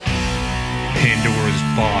Pandora's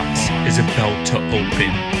box is about to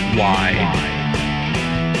open wide.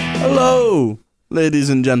 Hello,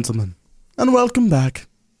 ladies and gentlemen, and welcome back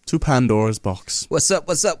to Pandora's box. What's up?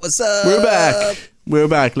 We're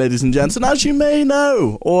back, ladies and gents, and as you may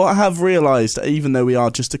know, or have realised, even though we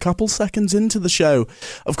are just a couple seconds into the show,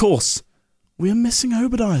 of course, we are missing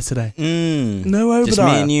Obadiah today. No Obadiah. Just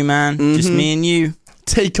me and you, man. Just me and you.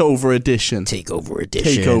 Takeover edition.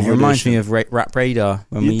 It reminds me of Rap Radar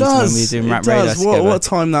when we were doing Rap Radar together. What a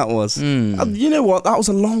time that was. You know what? That was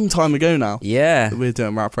a long time ago now. Yeah. That we're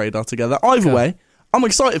doing Rap Radar together. Either way, I'm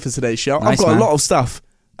excited for today's show. Nice, I've got man. a lot of stuff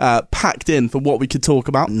packed in for what we could talk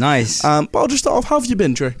about. Nice. But I'll just start off. How have you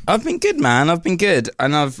been, Drew? I've been good, man. I've been good.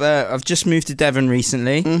 And I've just moved to Devon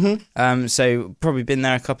recently. So probably been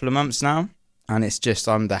there a couple of months now. And it's just,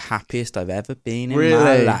 I'm the happiest I've ever been in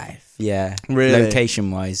my life. Yeah. Really?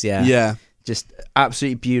 Location-wise, yeah. Yeah. Just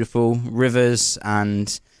absolutely beautiful. Rivers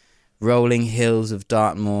and rolling hills of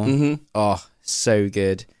Dartmoor. Oh, so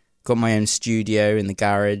good. Got my own studio in the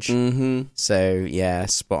garage. So, yeah,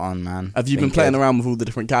 spot on, man. Have you been playing around with all the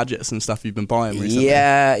different gadgets and stuff you've been buying recently?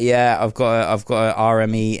 Yeah. I've got an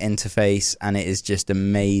RME interface, and it is just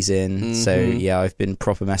amazing. So, yeah, I've been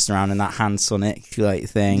proper messing around in that hand sonic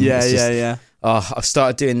thing. Yeah. Oh, I've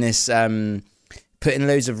started doing this, putting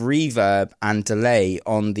loads of reverb and delay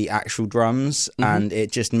on the actual drums, and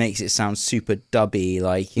it just makes it sound super dubby,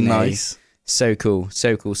 Nice. So cool.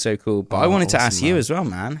 But I wanted to ask you as well,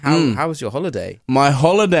 man. How was your holiday? My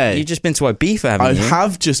holiday. You've just been to Ibiza, haven't you? I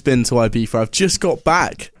have just been to Ibiza. I've just got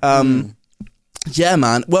back. Yeah,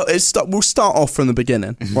 man. Well, we'll start off from the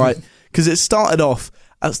beginning, right? Because it started off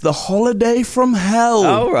as the holiday from hell.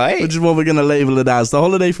 Oh, right. Which is what we're going to label it as. The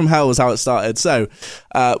holiday from hell is how it started. So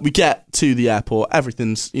we get to the airport.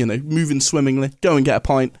 Everything's, moving swimmingly. Go and get a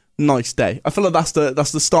pint. Nice day. I feel like that's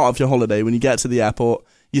the start of your holiday. When you get to the airport,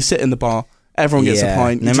 you sit in the bar. Everyone gets a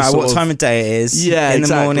pint. No matter what time of day it is. Yeah, in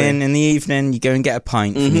the morning, in the evening, you go and get a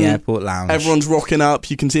pint from the airport lounge. Everyone's rocking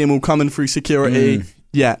up. You can see them all coming through security.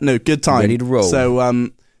 Yeah, no, good time. Ready to roll.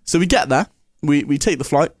 So we get there. We take the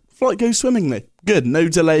flight. Flight goes swimmingly. Good. No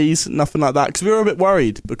delays, nothing like that. Because we were a bit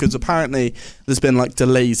worried because apparently there's been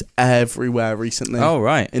delays everywhere recently. Oh,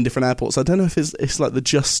 right. In different airports. I don't know if it's like the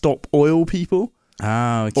Just Stop Oil people.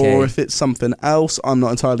 Oh, okay. Or if it's something else. I'm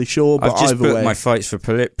not entirely sure. But I've just either booked way, my flights for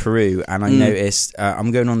Peru, and I noticed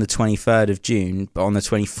I'm going on the 23rd of June, but on the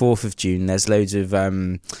 24th of June, there's loads of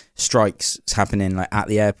strikes happening at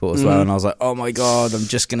the airport as well. And I was like, oh my God, I'm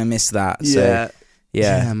just going to miss that. Yeah. So,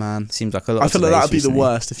 yeah, man. Seems like a lot. I feel like that'd be the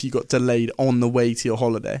worst if you got delayed on the way to your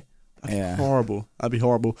holiday. Yeah. Horrible. That'd be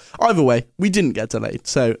horrible. Either way, we didn't get delayed,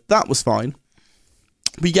 so that was fine.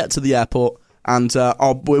 We get to the airport and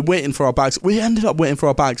we're waiting for our bags. We ended up waiting for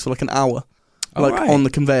our bags for an hour, on the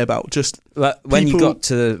conveyor belt. Just when you got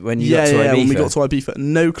to Ibiza. When we got to Ibiza,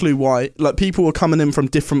 no clue why. People were coming in from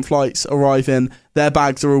different flights, arriving. Their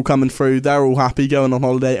bags are all coming through. They're all happy, going on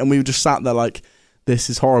holiday, and we were just sat there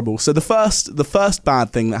this is horrible. So the first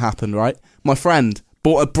bad thing that happened, right? My friend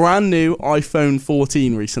bought a brand new iPhone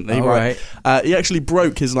 14 recently, right? He actually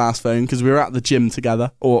broke his last phone because we were at the gym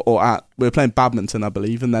together, we were playing badminton, I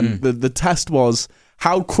believe, and then the test was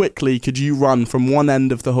how quickly could you run from one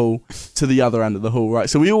end of the hall to the other end of the hall, right?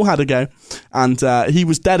 So we all had a go, and he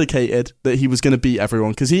was dedicated that he was going to beat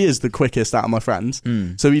everyone because he is the quickest out of my friends.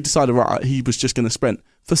 So he decided, he was just going to sprint.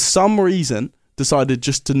 For some reason, decided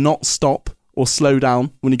just to not stop or slow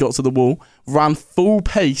down when he got to the wall, ran full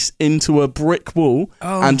pace into a brick wall,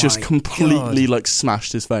 and just completely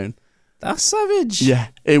smashed his phone. That's savage. Yeah,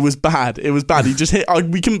 it was bad. He just hit,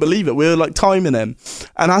 we couldn't believe it. We were timing him.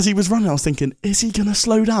 And as he was running, I was thinking, is he going to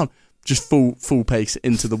slow down? Just full pace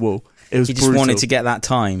into the wall. It was brutal. He just wanted to get that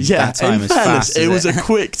time. Yeah, that time in fairness, it was a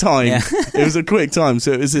quick time. Yeah. It was a quick time.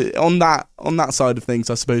 So it was on that side of things,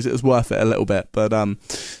 I suppose it was worth it a little bit.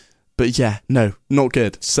 But yeah, no, not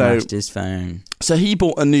good. Smashed his phone. So he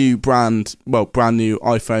bought a brand new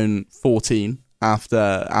iPhone 14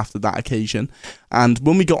 after that occasion. And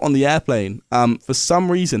when we got on the airplane, for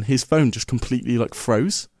some reason, his phone just completely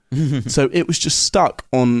froze. So it was just stuck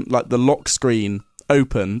on the lock screen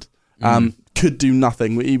opened, could do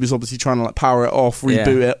nothing. He was obviously trying to power it off,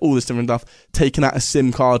 reboot it, all this different stuff, taking out a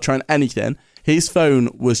SIM card, trying anything. His phone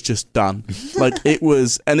was just done. It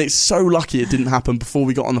was, and it's so lucky it didn't happen before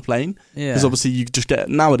we got on the plane. Because obviously you just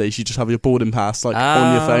nowadays you just have your boarding pass on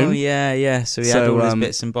your phone. Oh yeah. So he had all his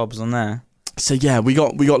bits and bobs on there. So yeah, we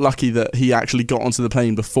got lucky that he actually got onto the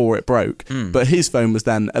plane before it broke. But his phone was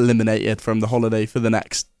then eliminated from the holiday for the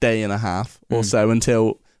next day and a half or so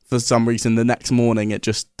until for some reason the next morning it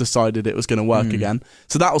just decided it was going to work again.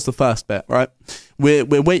 So that was the first bit, right? We're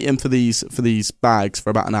waiting for these bags for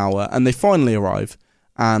about an hour, and they finally arrive.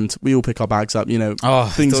 And we all pick our bags up, you know. Oh,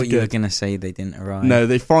 things I thought are you were good. going to say they didn't arrive. No,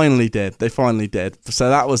 they finally did. So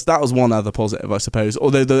that was one other positive, I suppose.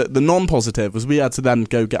 Although the non-positive was we had to then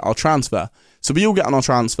go get our transfer. So we all get on our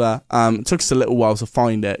transfer. It took us a little while to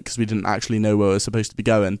find it because we didn't actually know where we were supposed to be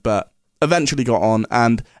going. But eventually got on,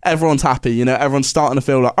 and everyone's happy. You know, everyone's starting to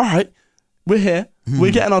feel like, all right, we're here.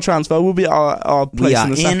 We're getting our transfer. We'll be at our place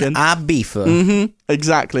in a second. We are in Ibiza.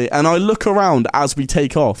 Exactly. And I look around as we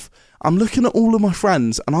take off. I'm looking at all of my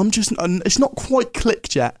friends, and it's not quite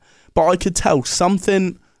clicked yet, but I could tell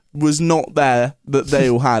something was not there that they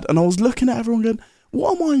all had. And I was looking at everyone going,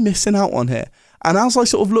 what am I missing out on here? And as I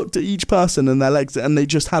sort of looked at each person and their legs, and they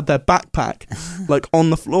just had their backpack like on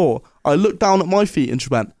the floor, I looked down at my feet and just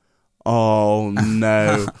went, oh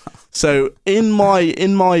no. So in my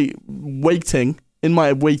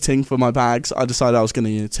waiting for my bags, I decided I was going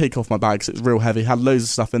to take off my bags. It was real heavy, had loads of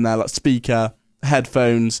stuff in there, like speaker,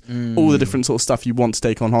 headphones, all the different sort of stuff you want to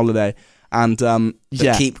take on holiday. And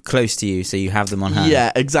But keep close to you so you have them on hand.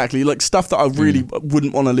 Yeah, exactly. Like stuff that I really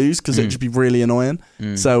wouldn't want to lose because it'd just be really annoying.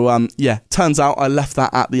 So turns out I left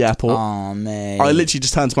that at the airport. Oh, mate. I literally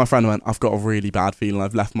just turned to my friend and went, I've got a really bad feeling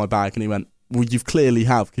I've left my bag. And he went, well, you've clearly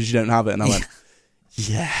have because you don't have it. And I went,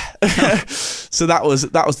 yeah. So that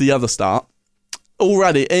was the other start.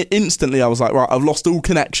 Already, instantly, I was like, right, I've lost all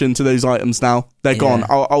connection to those items now. They're gone.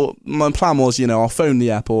 My plan was, I'll phone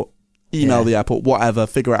the airport, email the airport, whatever,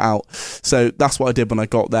 figure it out. So that's what I did when I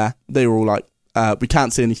got there. They were all like, we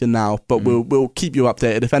can't see anything now, but we'll keep you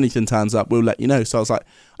updated. If anything turns up, we'll let you know. So I was like,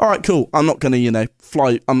 all right, cool. I'm not going to,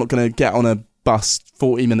 fly. I'm not going to get on a bus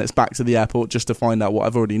 40 minutes back to the airport just to find out what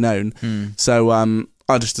I've already known. So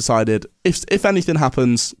I just decided if anything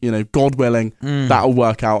happens, God willing, that'll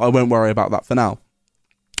work out. I won't worry about that for now.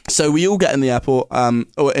 So we all get in the airport,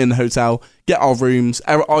 or in the hotel, get our rooms.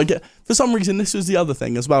 For some reason, this was the other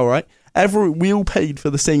thing as well, right? We all paid for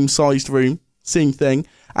the same sized room, same thing,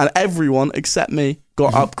 and everyone except me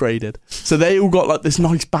got upgraded. So they all got like this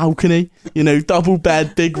nice balcony, double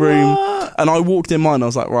bed, big room. What? And I walked in mine. I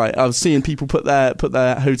was like, right. I was seeing people put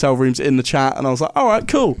their hotel rooms in the chat, and I was like, all right,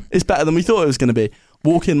 cool. It's better than we thought it was going to be.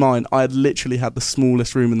 Walk in mine, I had literally had the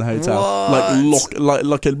smallest room in the hotel. What?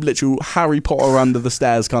 Like a literal Harry Potter under the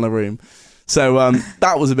stairs kind of room. So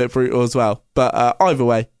that was a bit brutal as well. But either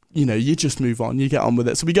way, you just move on, you get on with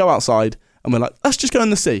it. So we go outside and we're like, let's just go in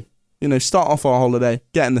the sea. Start off our holiday,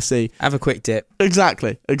 get in the sea. Have a quick dip.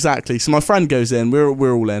 Exactly. So my friend goes in, we're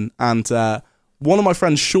all in, and one of my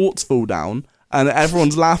friend's shorts fall down. And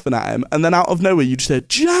everyone's laughing at him. And then out of nowhere, you just hear,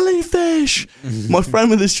 jellyfish! My friend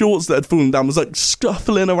with his shorts that had fallen down was like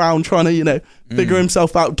scuffling around trying to, figure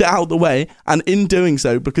himself out, get out of the way. And in doing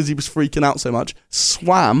so, because he was freaking out so much,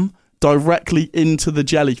 swam directly into the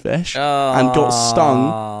jellyfish and got stung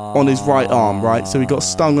on his right arm, right? So he got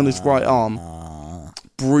stung on his right arm.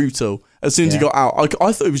 Brutal. As soon as he got out,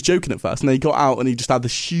 I thought he was joking at first, and then he got out and he just had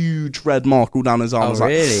this huge red mark all down his arm. I was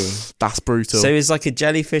really? Like, that's brutal. So is like a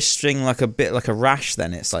jellyfish sting like a bit like a rash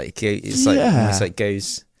then? It's like almost like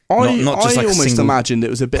goes. Not just I like almost imagined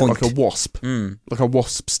it was a bit point. like a wasp, like a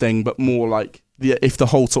wasp sting, but more like if the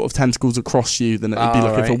whole sort of tentacles across you, then it'd be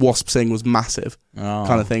like if a wasp sting was massive,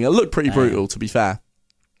 kind of thing. It looked pretty brutal, to be fair.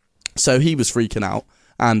 So he was freaking out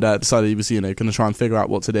and decided he was going to try and figure out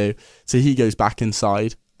what to do. So he goes back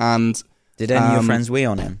inside and. Did any of your friends wee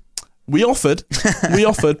on him? We offered,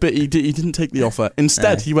 but he didn't take the offer.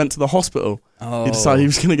 Instead, he went to the hospital. Oh. He decided he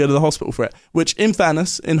was going to go to the hospital for it, which, in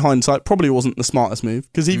fairness, in hindsight, probably wasn't the smartest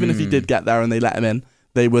move. Because even if he did get there and they let him in,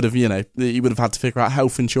 they would have, he would have had to figure out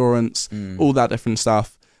health insurance, all that different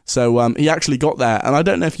stuff. So he actually got there, and I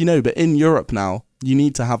don't know if you know, but in Europe now, you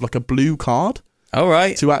need to have like a blue card. Oh,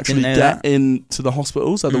 right. To actually get into the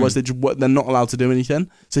hospitals, otherwise they're not allowed to do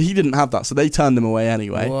anything. So he didn't have that, so they turned him away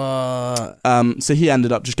anyway. What? So he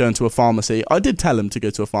ended up just going to a pharmacy. I did tell him to go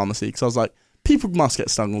to a pharmacy because I was like, people must get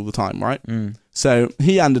stung all the time, right? So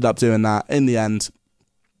he ended up doing that. In the end,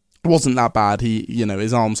 it wasn't that bad. He,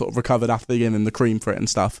 his arm sort of recovered after they gave him the cream for it and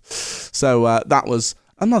stuff. So that was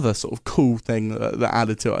another sort of cool thing that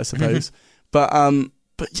added to it, I suppose. But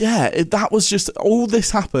yeah, that was just all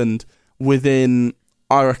this happened within,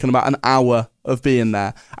 I reckon, about an hour of being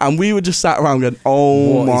there. And we were just sat around going,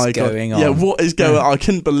 oh my God. Yeah, what is going on? I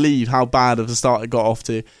couldn't believe how bad of a start it got off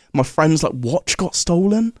to. My friend's watch got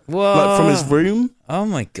stolen. Whoa. Like from his room. Oh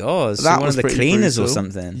my God. So that one was of the cleaners brutal. or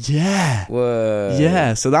something. Yeah. Whoa.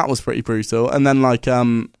 Yeah, so that was pretty brutal. And then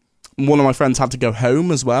one of my friends had to go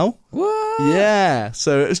home as well. What? Yeah.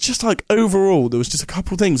 So it was just overall, there was just a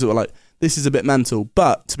couple of things that were this is a bit mental.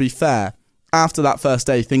 But to be fair, after that first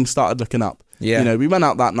day, things started looking up. Yeah. You know, we went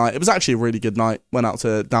out that night. It was actually a really good night. Went out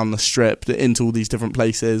to down the strip, into all these different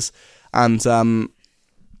places. And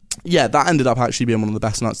yeah, that ended up actually being one of the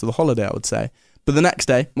best nights of the holiday, I would say. But the next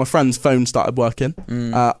day, my friend's phone started working.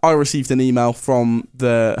 I received an email from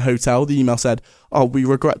the hotel. The email said, "Oh, we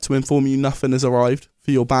regret to inform you nothing has arrived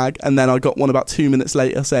for your bag." And then I got one about 2 minutes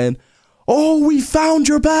later saying, "Oh, we found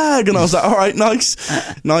your bag." And I was like, all right, nice.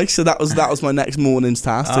 So that was my next morning's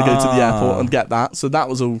task, to go to the airport and get that. So that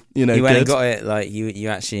was all, you know, you went good. and got it, like, you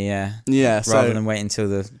actually, yeah. rather than waiting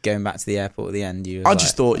until going back to the airport at the end, I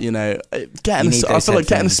just thought, you know, I feel like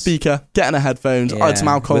getting a speaker, getting a headphones. I had some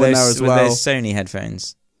alcohol in there as well. Were those Sony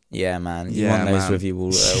headphones? Yeah, man. You want those with you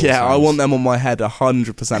all times. I want them on my head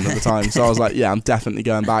 100% of the time. So I was like, yeah, I'm definitely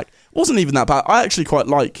going back. It wasn't even that bad. I actually quite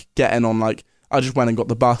like getting on, like, I just went and got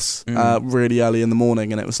the bus really early in the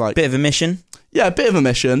morning, and it was like... Bit of a mission? Yeah, a bit of a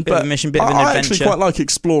mission. Bit of an adventure. I actually quite like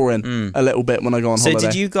exploring a little bit when I go on holiday. So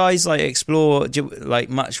did you guys, like, explore, like,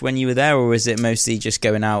 much when you were there, or was it mostly just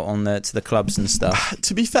going out to the clubs and stuff?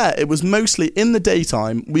 To be fair, it was mostly in the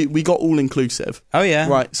daytime. We got all-inclusive. Oh, yeah?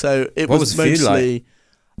 Right, so it what was mostly... food like?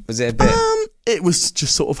 Was it a bit... It was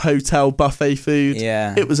just sort of hotel buffet food.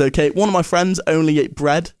 Yeah. It was okay. One of my friends only ate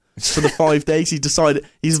bread for the 5 days. He decided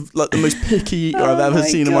he's like the most picky eater I've ever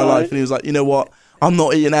seen in my life, and he was like, you know what, I'm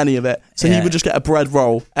not eating any of it. So he would just get a bread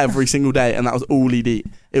roll every single day, and that was all he'd eat.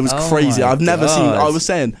 It was crazy. I've never seen... I was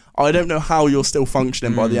saying, I don't know how you're still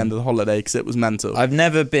functioning by the end of the holiday, because it was mental. I've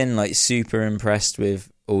never been, like, super impressed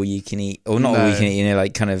with all you can eat, or not all you can eat, you know,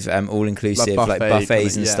 like, kind of all inclusive, like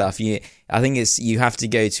buffets and stuff. I think you have to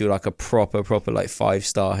go to, like, a proper like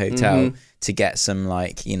 5-star hotel to get some,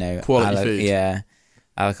 like, you know, quality food. Yeah.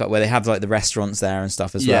 Where they have, like, the restaurants there and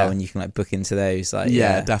stuff as well, and you can, like, book into those. Like,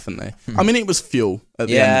 definitely. I mean, it was fuel at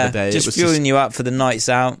the end of the day. Just it was fueling you up for the nights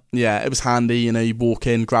out. Yeah, it was handy. You know, you walk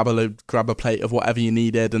in, grab a plate of whatever you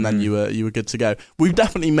needed, and then you were good to go. We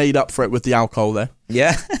definitely made up for it with the alcohol, though.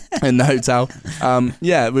 Yeah, in the hotel.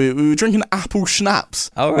 We were drinking apple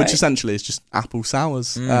schnapps, which essentially is just apple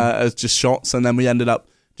sours as just shots, and then we ended up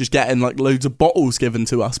just getting, like, loads of bottles given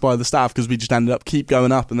to us by the staff, because we just ended up keep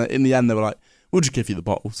going up, and then in the end they were like, we'll just give you the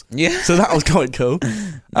bottles. Yeah. So that was quite cool.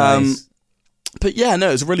 Nice. But yeah, no,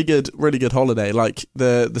 it was a really good holiday. Like,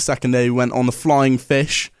 the second day we went on the flying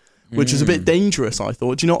fish, which is a bit dangerous, I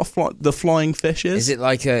thought. Do you know what the flying fish is? Is it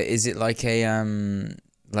like a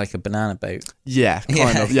banana boat? Yeah,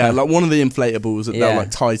 kind of. Yeah, like one of the inflatables that they'll,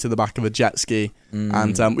 like, tie to the back of a jet ski.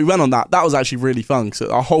 And we went on that. That was actually really fun. So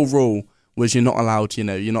our whole rule was you're not allowed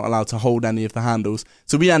to hold any of the handles.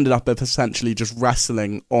 So we ended up essentially just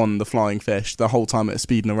wrestling on the flying fish the whole time it was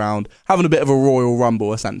speeding around, having a bit of a Royal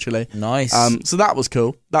Rumble, essentially. Nice. So that was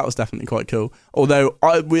cool. That was definitely quite cool. Although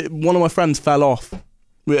one of my friends fell off,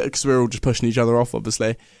 because we were all just pushing each other off,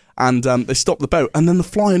 obviously. And they stopped the boat, and then the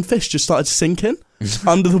flying fish just started sinking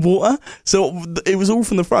under the water. So it was all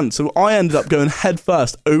from the front. So I ended up going head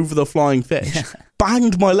first over the flying fish,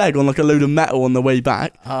 banged my leg on, like, a load of metal on the way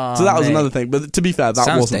back. So that was another thing. But to be fair,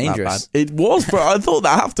 that wasn't dangerous. that bad. It was, bro. I thought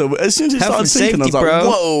that after. As soon as it started sinking, I was like,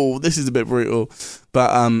 whoa, this is a bit brutal.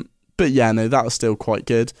 But yeah, no, that was still quite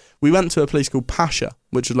good. We went to a place called Pasha,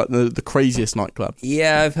 which was like the craziest nightclub.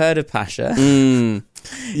 Yeah, I've heard of Pasha.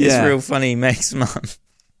 It's real funny. Meg's mum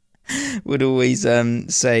would always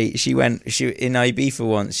say she in Ibiza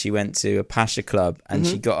once. She went to a Pasha club, and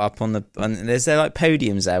she got up on there's like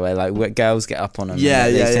podiums there where girls get up on them. And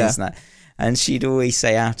that. And she'd always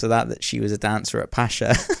say after that she was a dancer at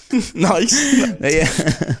Pasha. Nice. Yeah.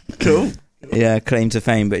 Cool. Yeah, claim to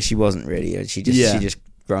fame, but she wasn't really. She just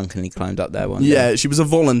drunkenly climbed up there one day. Yeah, she was a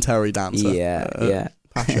voluntary dancer. Yeah.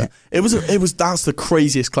 Pasha. That's the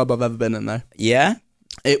craziest club I've ever been in, though. Yeah.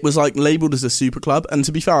 It was, like, labelled as a super club, and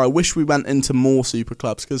to be fair, I wish we went into more super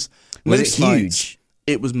clubs, because was it huge?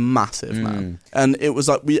 It was massive, man. And it was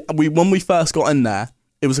like we when we first got in there,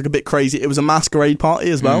 it was like a bit crazy. It was a masquerade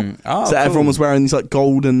party as well, so everyone was wearing these, like,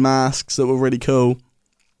 golden masks that were really cool.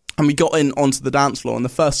 And we got in onto the dance floor, and the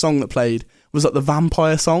first song that played was, like, the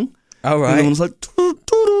vampire song. Oh, right. And everyone was like,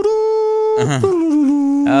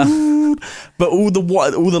 but all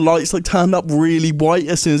the lights, like, turned up really white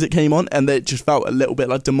as soon as it came on, and it just felt a little bit,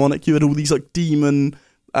 like, demonic. You had all these, like, demon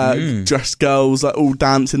dressed girls, like, all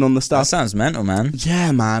dancing on the stuff. That sounds mental, man.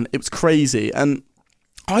 Yeah, man, it was crazy. And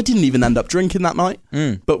I didn't even end up drinking that night,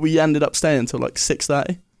 but we ended up staying until, like,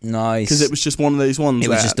 6:30. Nice. Because it was just one of those ones. It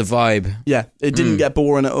was just a vibe. Yeah, it didn't get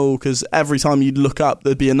boring at all. Because every time you'd look up,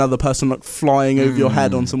 there'd be another person like flying over your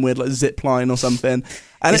head on some weird like zip line or something.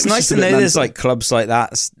 And it's nice to know there's like clubs like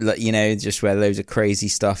that, you know, just where loads of crazy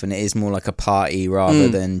stuff, and it is more like a party rather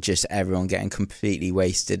than just everyone getting completely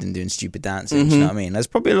wasted and doing stupid dancing. Do you know what I mean? There's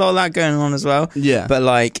probably a lot of that going on as well. Yeah. But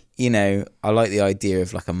like, you know, I like the idea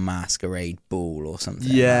of like a masquerade ball or something.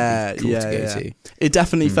 Yeah, cool to go to. It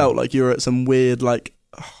definitely felt like you were at some weird like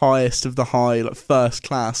highest of the high, like first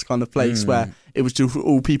class kind of place where it was just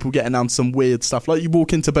all people getting down to some weird stuff. Like you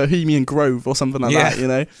walk into Bohemian Grove or something like that, you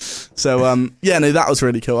know? So, that was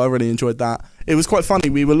really cool. I really enjoyed that. It was quite funny.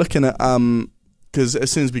 We were looking at, because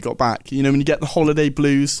as soon as we got back, you know, when you get the holiday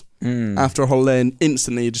blues after a holiday and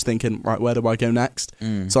instantly you're just thinking, right, where do I go next?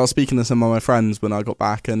 So I was speaking to some of my friends when I got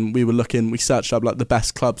back and we searched up like the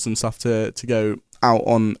best clubs and stuff to go out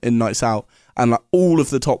on in nights out. And like all of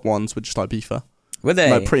the top ones were just like Ibiza. Were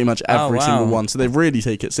they? Like pretty much every single one. So they really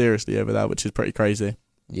take it seriously over there, which is pretty crazy.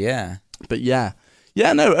 Yeah. But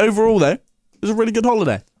overall though, it was a really good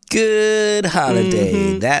holiday. Good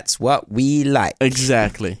holiday. That's what we like.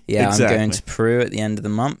 Exactly. Yeah, I'm going to Peru at the end of the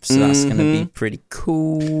month, so that's going to be pretty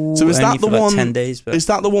cool. So is that the one? 10 days. But... Is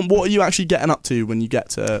that the one? What are you actually getting up to when you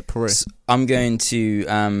get to Peru? So I'm going to.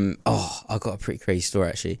 I've got a pretty crazy story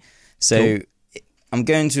actually. So I'm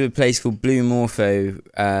going to a place called Blue Morpho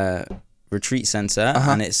Retreat Center,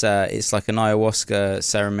 and it's like an ayahuasca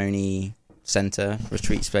ceremony center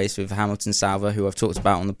retreat space with Hamilton Salva, who I've talked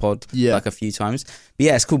about on the pod like a few times. But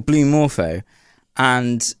yeah, it's called Blue Morpho,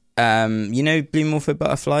 and you know Blue Morpho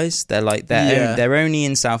butterflies. They're only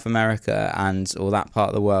in South America or that part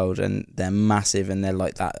of the world, and they're massive, and they're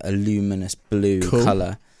like that luminous blue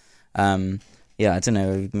color. I don't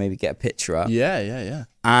know, maybe get a picture up. Yeah.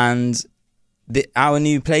 And our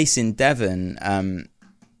new place in Devon.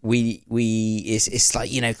 It's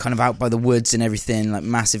like, you know, kind of out by the woods and everything, like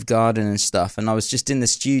massive garden and stuff. And I was just in the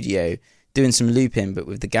studio doing some looping, but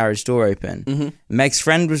with the garage door open. Meg's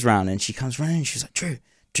friend was round, and she comes round and she's like, Drew,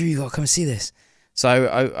 you gotta come and see this. So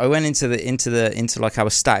I went into like our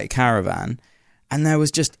static caravan, and there was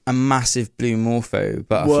just a massive blue morpho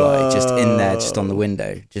butterfly just in there, just on the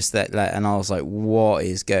window, just that. And I was like, what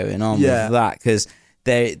is going on with that? Because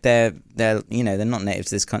they're you know, they're not native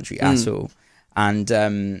to this country at all. And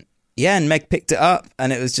and Meg picked it up,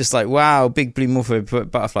 and it was just like, wow, big blue morpho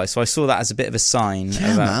butterfly. So I saw that as a bit of a sign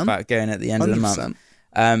about going at the end 100%. Of the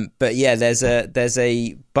month. But yeah, there's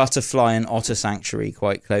a butterfly and otter sanctuary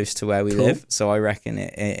quite close to where we live. So I reckon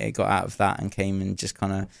it got out of that and came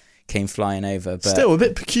flying over. But still a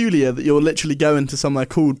bit peculiar that you're literally going to somewhere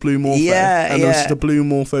called Blue Morpho and there's just a Blue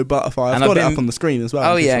Morpho butterfly. I've got it up on the screen as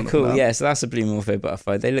well. Oh yeah, cool. Yeah, so that's a Blue Morpho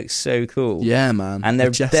butterfly. They look so cool. Yeah, man. And they're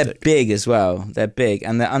big as well. They're big,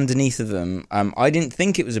 and they're underneath of them. I didn't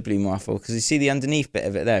think it was a Blue Morpho because you see the underneath bit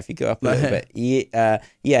of it there. If you go up a little bit,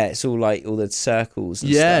 it's all like all the circles.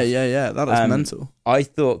 And stuff. Yeah. That is mental. I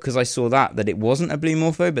thought, because I saw that it wasn't a blue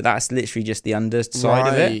morpho, but that's literally just the underside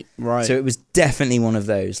of it. Right. So it was definitely one of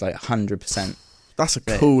those, like 100%. That's a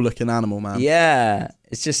cool looking animal, man. Yeah,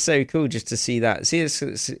 it's just so cool just to see that. See,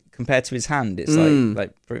 it's compared to his hand, it's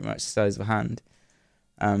like pretty much the size of a hand.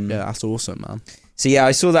 Yeah, that's awesome, man. So yeah,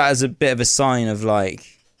 I saw that as a bit of a sign of like,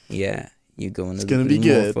 yeah, you go on. It's gonna be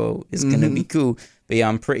good. It's gonna be cool. But yeah,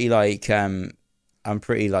 I'm pretty freaking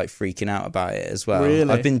out about it as well.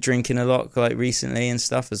 Really? I've been drinking a lot like recently and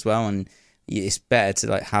stuff as well, and it's better to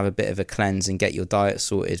like have a bit of a cleanse and get your diet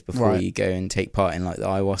sorted before you go and take part in like the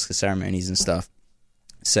ayahuasca ceremonies and stuff.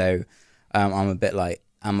 So I'm a bit like,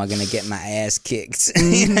 am I going to get my ass kicked?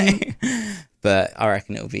 You know? But I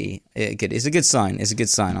reckon it'll be good. It's a good sign.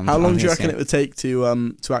 How long do you reckon it would take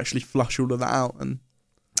to actually flush all of that out?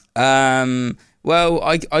 And well,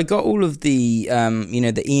 I got all of the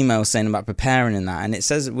the emails saying about preparing and that, and it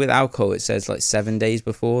says with alcohol, it says like 7 days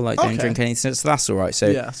before, like don't drink anything, so that's all right. So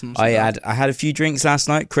yeah, I had a few drinks last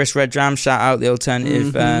night. Chris Red Jam, shout out the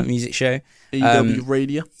alternative music show. AW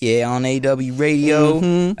Radio. Yeah, on AW Radio.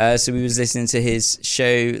 So we was listening to his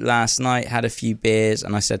show last night, had a few beers,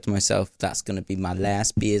 and I said to myself, that's going to be my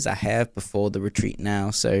last beers I have before the retreat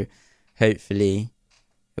now. So hopefully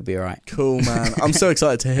it'll be all right. Cool, man. I'm so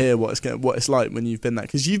excited to hear what it's like when you've been there,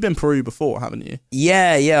 because you've been Peru before, haven't you?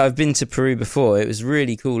 Yeah, I've been to Peru before. It was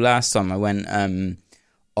really cool. Last time I went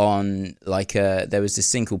on like there was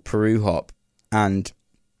this thing called Peru Hop, and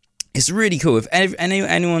it's really cool. If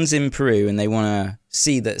anyone's in Peru and they want to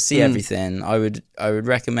see everything, I would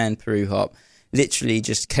recommend Peru Hop. Literally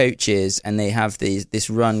just coaches, and they have this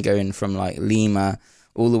run going from like Lima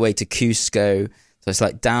all the way to Cusco. So it's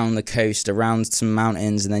like down the coast, around some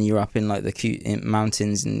mountains, and then you're up in like the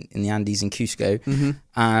mountains in the Andes in Cusco.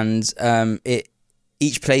 And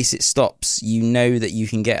each place it stops, you know that you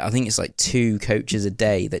can get, I think it's like 2 coaches a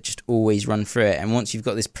day that just always run through it. And once you've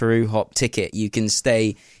got this Peru hop ticket, you can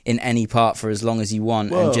stay in any part for as long as you want.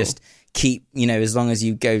 Whoa. And just keep, as long as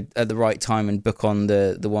you go at the right time and book on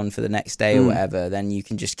the one for the next day or whatever, then you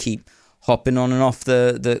can just keep hopping on and off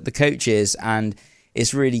the coaches. And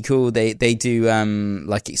it's really cool. They do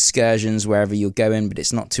like excursions wherever you're going, but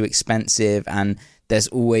it's not too expensive. And there's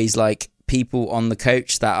always like people on the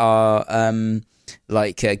coach that are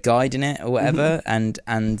like guiding it or whatever, and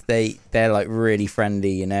they're like really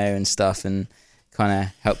friendly, and stuff, and kind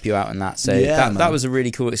of help you out on that. So that was a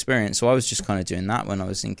really cool experience. So I was just kind of doing that when I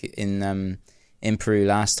was in Peru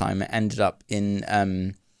last time. It ended up in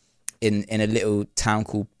a little town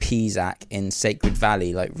called Pisac in Sacred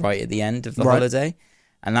Valley, like right at the end of the holiday.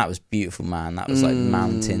 And that was beautiful, man. That was like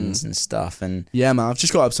mountains and stuff. And yeah, man, I've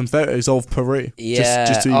just got up some photos of Peru. Yeah.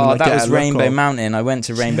 Just to even, like, that was Rainbow Mountain. I went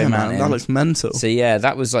to Rainbow Mountain. Man, that looks mental. So yeah,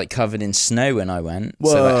 that was like covered in snow when I went.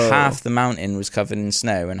 Whoa. So like half the mountain was covered in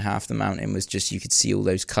snow, and half the mountain was just, you could see all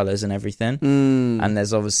those colours and everything. And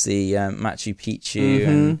there's obviously Machu Picchu,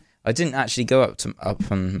 and I didn't actually go up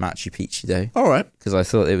on Machu Picchu though. All right, because I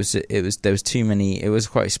thought there was too many. It was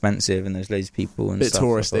quite expensive, and there's loads of people and bit stuff.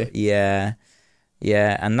 touristy.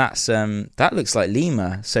 Yeah, and that's that looks like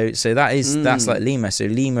Lima. So that's like Lima. So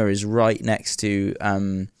Lima is right next to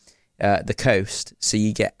the coast. So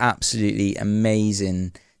you get absolutely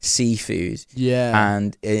amazing seafood. Yeah.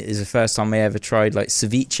 And it is the first time I ever tried like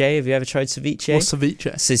ceviche. Have you ever tried ceviche? What's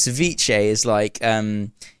ceviche? So ceviche is like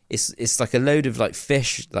it's like a load of like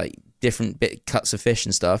fish, like different cuts of fish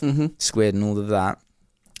and stuff, squid and all of that.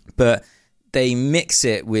 But they mix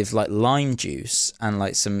it with like lime juice and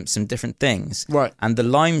like some different things. Right. And the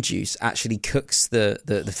lime juice actually cooks the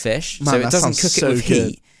fish. Man, so it doesn't cook it with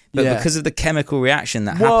heat. But because of the chemical reaction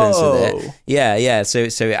that happens with it,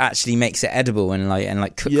 so it actually makes it edible and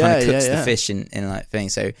cooks the fish in like thing.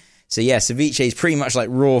 So ceviche is pretty much like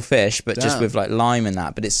raw fish, but just with like lime and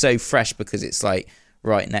that. But it's so fresh because it's like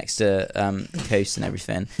right next to the coast and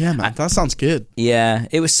everything. Yeah, man, that sounds good. Yeah,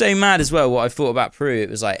 it was so mad as well. What I thought about Peru, it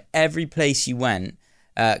was like every place you went,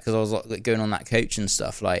 because I was like going on that coach and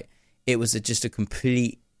stuff. Like it was just a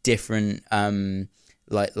complete different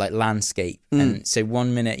like landscape. And so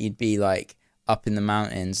one minute you'd be like up in the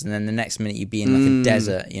mountains, and then the next minute you'd be in like a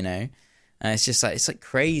desert, And it's just like, it's like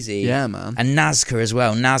crazy. Yeah, man. And Nazca as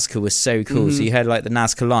well. Nazca was so cool. So you heard like the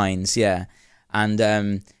Nazca lines,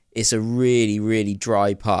 and it's a really, really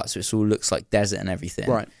dry part, so it all looks like desert and everything.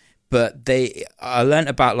 Right. But I learnt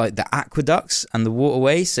about like the aqueducts and the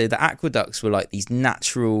waterways. So the aqueducts were like these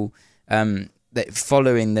natural,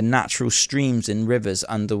 following the natural streams and rivers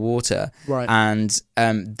underwater. Right. And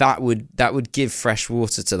that would give fresh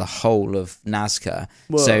water to the whole of Nazca.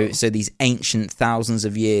 Whoa. So these ancient thousands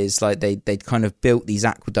of years, like they'd kind of built these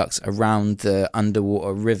aqueducts around the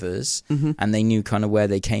underwater rivers, and they knew kind of where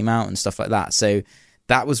they came out and stuff like that. So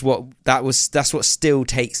that's what still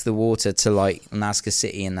takes the water to like Nazca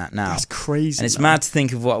City and that now. That's crazy. And it's mad to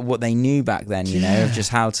think of what they knew back then, of just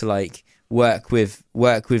how to like work with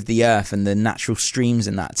the earth and the natural streams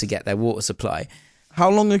and that to get their water supply. How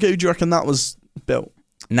long ago do you reckon that was built?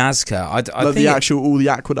 Nazca, I like think all the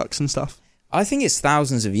aqueducts and stuff. I think it's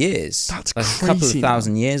thousands of years. That's like crazy, a couple of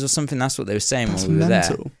thousand years or something. That's what they were saying when we were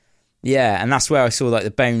mental. there. Yeah, and that's where I saw like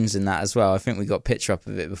the bones in that as well. I think we got a picture up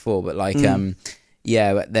of it before, but like the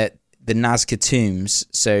Nazca tombs.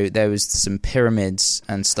 So there was some pyramids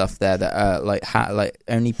and stuff there that are like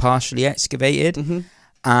only partially excavated,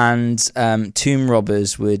 and tomb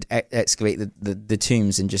robbers would excavate the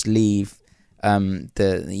tombs and just leave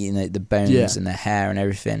the bones and the hair and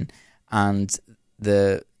everything. And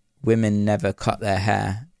the women never cut their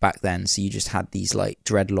hair back then, so you just had these like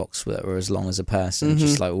dreadlocks that were as long as a person,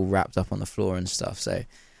 just like all wrapped up on the floor and stuff. So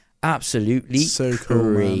absolutely so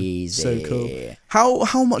crazy. Cool, so cool.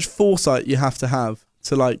 How much foresight you have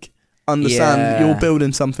to like understand you're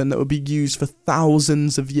building something that would be used for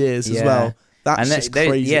thousands of years as well. That's just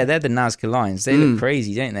crazy. Yeah, they're the Nazca lines. They look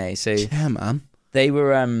crazy, don't they? So yeah, man. They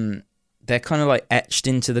were they're kind of like etched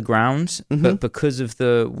into the ground, but because of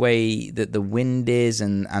the way that the wind is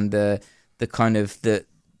and the kind of the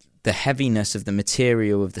heaviness of the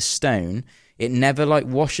material of the stone, it never like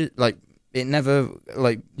washes, like it never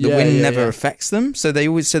like the wind never affects them. So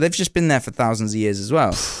they've just been there for thousands of years as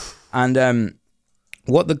well. And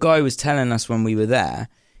what the guy was telling us when we were there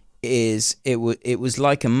is it was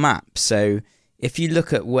like a map. So if you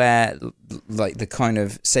look at where, like, the kind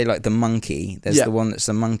of, say, like, the monkey, there's the one that's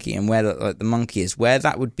the monkey, and where, like, the monkey is, where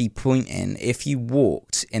that would be pointing, if you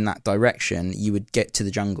walked in that direction, you would get to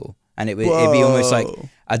the jungle. And it'd be almost like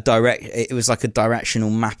it was like a directional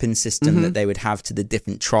mapping system that they would have to the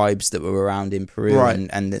different tribes that were around in Peru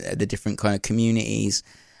and the different kind of communities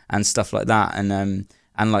and stuff like that. And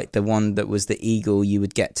like the one that was the eagle, you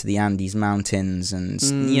would get to the Andes Mountains and,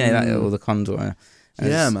 or the condor.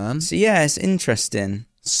 Yeah, man. So yeah, it's interesting.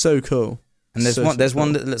 So cool. And there's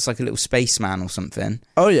one that looks like a little spaceman or something.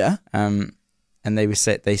 Oh yeah. And they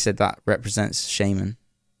said that represents shaman.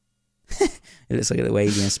 It looks like a little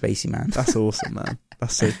alien spacey man. That's awesome, man.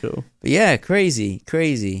 That's so cool. But yeah, crazy.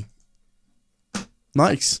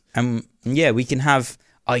 Nice. Yeah, we can have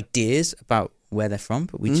ideas about where they're from,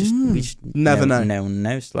 but we just never know. No one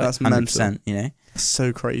knows. Like, that's 100%, mental. you know? That's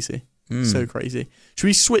so crazy. So crazy. Should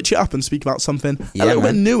we switch it up and speak about something a little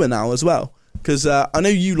bit newer now as well? Because I know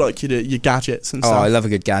you like your gadgets and stuff. Oh, I love a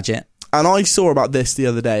good gadget. And I saw about this the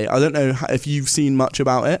other day. I don't know if you've seen much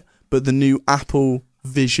about it, but the new Apple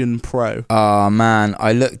Vision Pro. Oh man,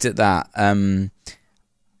 I looked at that.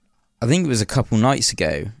 I think it was a couple nights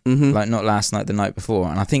ago, like not last night, the night before,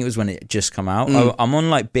 and I think it was when it had just come out. I'm on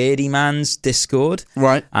like Beardy Man's Discord,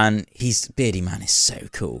 right? And Beardy Man is so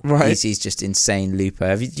cool, right? He's just insane looper.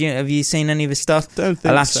 Have you seen any of his stuff? Don't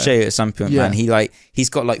think I'll have so. to show you at some point, man. He's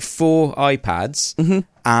got like 4 iPads,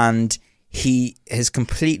 and he has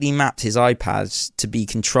completely mapped his iPads to be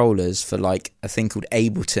controllers for like a thing called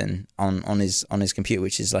Ableton on his computer,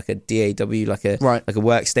 which is like a DAW, like a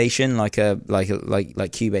workstation, like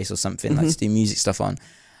Cubase or something, like to do music stuff on.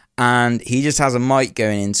 And he just has a mic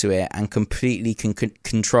going into it and completely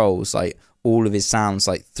controls like all of his sounds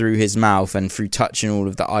like through his mouth and through touching all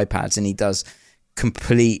of the iPads, and he does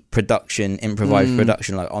complete improvised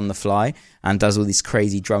production like on the fly, and does all these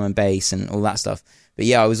crazy drum and bass and all that stuff. But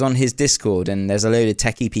yeah, I was on his Discord, and there's a load of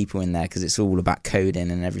techie people in there because it's all about coding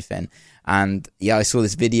and everything. And yeah, I saw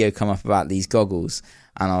this video come up about these goggles,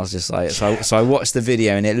 and I was just like, so I watched the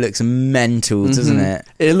video, and it looks mental, doesn't it?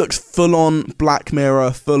 It looks full on Black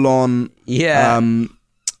Mirror, full on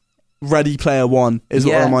Ready Player One is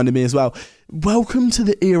what it reminded me as well. Welcome to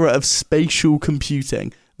the era of spatial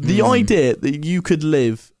computing. The idea that you could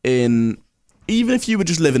live in, even if you were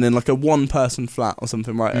just living in like a 1-person flat or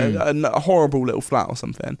something, right? A horrible little flat or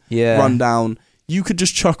something, run down, you could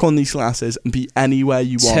just chuck on these glasses and be anywhere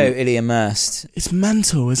you want. Totally immersed. It's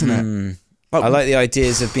mental, isn't it? I like the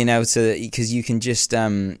ideas of being able to, because you can just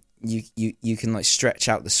you can like stretch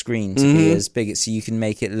out the screen to be as big, so you can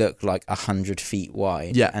make it look like 100 feet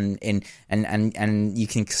wide. Yeah, and you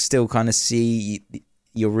can still kind of see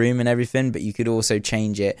your room and everything, but you could also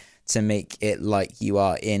change it to make it like you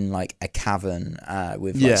are in like a cavern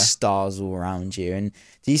with like stars all around you. And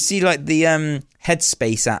do you see like the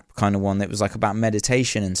Headspace app kind of one that was like about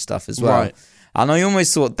meditation and stuff as well? Right. And I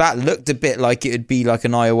almost thought that looked a bit like it would be like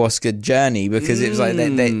an ayahuasca journey, because it was like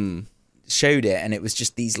they showed it, and it was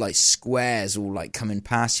just these like squares all like coming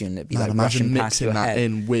past you, and it'd be like rushing past your head.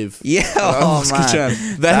 In with man,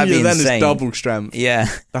 then it's double strength. Yeah,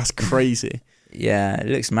 that's crazy. Yeah, it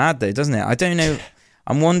looks mad though, doesn't it? I don't know.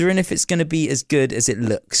 I'm wondering if it's going to be as good as it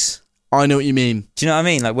looks. I know what you mean. Do you know what I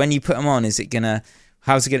mean? Like when you put them on, how's it going to?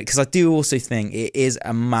 Because I do also think it is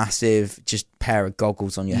a massive just pair of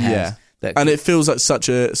goggles on your head. Yeah, and it feels like such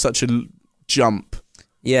a jump.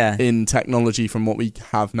 Yeah, in technology from what we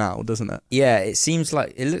have now, doesn't it? Yeah, it seems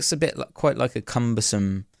like it looks a bit like, quite like a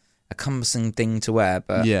cumbersome thing to wear.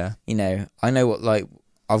 But yeah, you know, I know what like.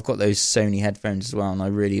 I've got those Sony headphones as well, and I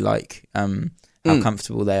really like how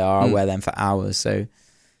comfortable they are. I wear them for hours, so,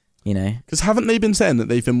 you know. Because haven't they been saying that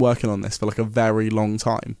they've been working on this for like a very long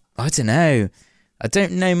time? I don't know. I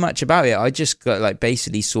don't know much about it. I just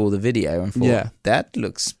basically saw the video and thought, that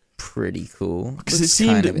looks pretty cool. Because it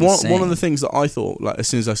seemed one of the things that I thought, like as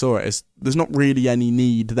soon as I saw it, is there's not really any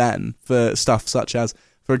need then for stuff such as,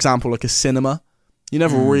 for example, like a cinema. You're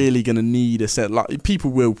never really going to need a set. Like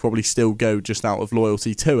people will probably still go just out of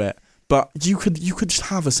loyalty to it, but you could just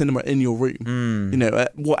have a cinema in your room. You know,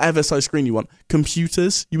 whatever size screen you want.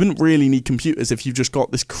 Computers, you wouldn't really need computers if you've just got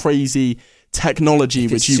this crazy technology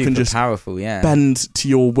which you can just bend to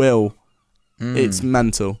your will. It's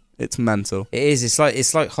mental. It's mental. It is.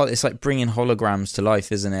 It's like bringing holograms to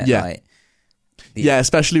life, isn't it? Yeah. Yeah,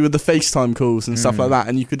 especially with the FaceTime calls and stuff like that.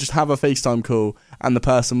 And you could just have a FaceTime call and the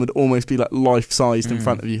person would almost be like life-sized in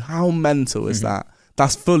front of you. How mental is that?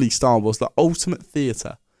 That's fully Star Wars, the ultimate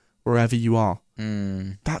theatre, wherever you are.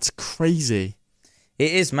 That's crazy.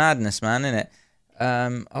 It is madness, man, isn't it?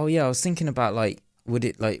 I was thinking about like, would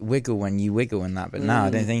it like wiggle when you wiggle and that? But no, I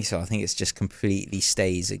don't think so. I think it's just completely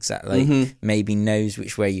stays exactly. Like, maybe knows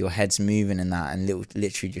which way your head's moving and that, and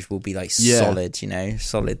literally just will be like solid,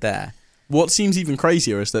 solid there. What seems even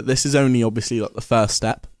crazier is that this is only obviously like the first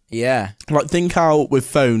step. Yeah. Like, think how with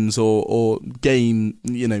phones or gaming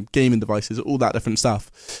devices, all that different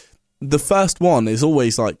stuff, the first one is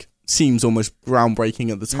always like, seems almost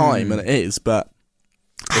groundbreaking at the time, and it is, but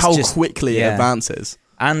how quickly it advances.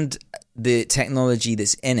 And the technology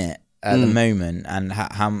that's in it at the moment, and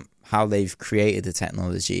how they've created the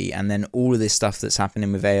technology, and then all of this stuff that's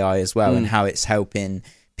happening with AI as well, and how it's helping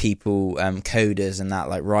people, coders and that,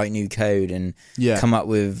 like write new code and come up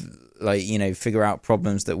with like, figure out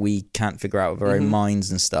problems that we can't figure out with our own minds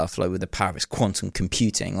and stuff, like with the power of quantum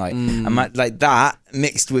computing, like and like that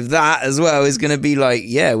mixed with that as well is going to be like,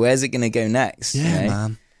 where's it going to go next?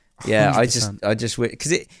 Man. 100%. I just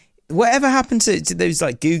because whatever happened to those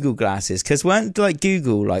like Google glasses? Because weren't like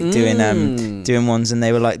Google like doing ones, and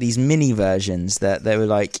they were like these mini versions that they were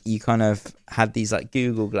like, you kind of had these like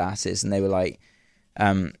Google glasses, and they were like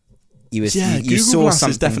you Google saw glasses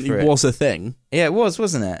something definitely was a thing. Yeah, it was,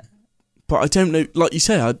 wasn't it? But I don't know, like you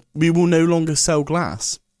say, we will no longer sell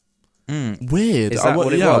glass. Weird. Is that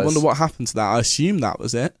what it was? I wonder what happened to that. I assume that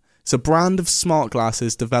was it. It's a brand of smart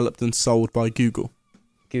glasses developed and sold by Google.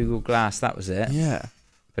 Google Glass, that was it. Yeah.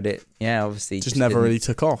 But it, obviously just never really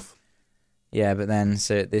took off. Yeah, but then,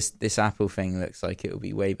 so this Apple thing looks like it will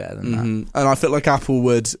be way better than that. And I feel like Apple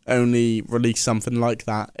would only release something like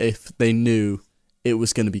that if they knew it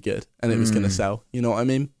was going to be good and it was going to sell. You know what I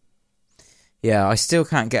mean? Yeah, I still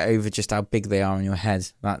can't get over just how big they are on your head.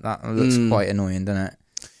 That looks quite annoying, doesn't it?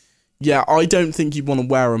 Yeah, I don't think you'd want to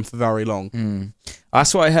wear them for very long.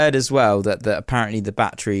 That's what I heard as well, that apparently the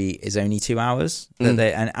battery is only 2 hours. And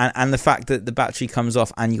the fact that the battery comes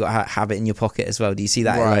off and you got to have it in your pocket as well. Do you see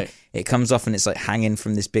that? Right. It comes off and it's like hanging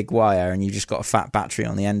from this big wire, and you've just got a fat battery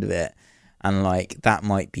on the end of it. And like that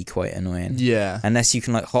might be quite annoying. Yeah. Unless you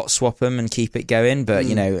can like hot swap them and keep it going. But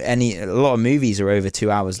a lot of movies are over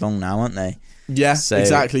 2 hours long now, aren't they? Yeah,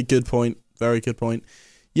 exactly. Good point. Very good point.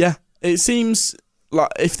 Yeah, it seems like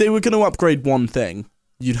if they were going to upgrade one thing,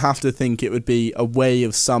 you'd have to think it would be a way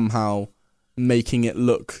of somehow making it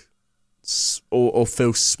look or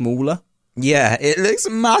feel smaller. Yeah, it looks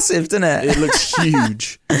massive, doesn't it? It looks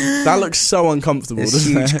huge. That looks so uncomfortable,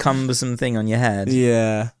 doesn't it? This huge cumbersome thing on your head.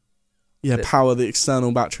 Yeah. Yeah, power the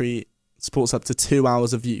external battery supports up to 2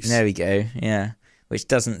 hours of use. There we go, yeah. Which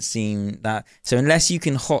doesn't seem that... So unless you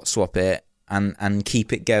can hot swap it and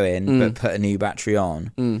keep it going, but put a new battery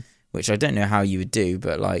on, which I don't know how you would do,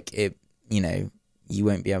 but like it, you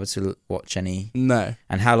won't be able to watch any. No.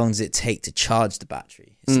 And how long does it take to charge the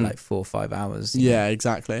battery? It's like 4 or 5 hours. Yeah,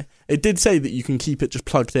 exactly. It did say that you can keep it just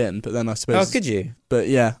plugged in, but then I suppose... Oh, could you? But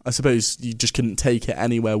yeah, I suppose you just couldn't take it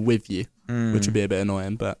anywhere with you, which would be a bit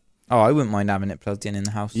annoying, but... Oh, I wouldn't mind having it plugged in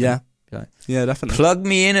the house. Yeah. Like, yeah, definitely. Plug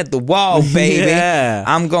me in at the wall, baby. Yeah.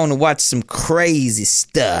 I'm going to watch some crazy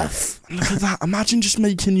stuff. Look at that. Imagine just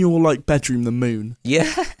making your like bedroom the moon. Yeah.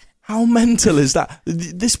 How mental is that?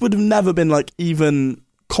 This would have never been like even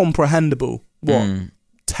comprehensible. What?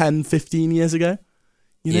 10, 15 years ago?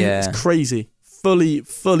 It's crazy.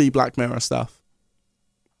 Fully Black Mirror stuff.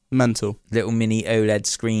 Mental. Little mini OLED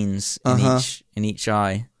screens in each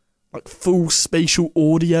eye. Like full spatial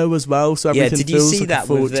audio as well, so everything feels like a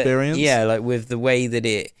full experience. Like with the way that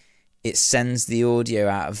it sends the audio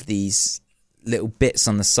out of these little bits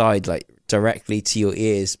on the side, like directly to your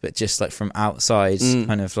ears, but just like from outside,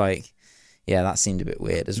 kind of like, that seemed a bit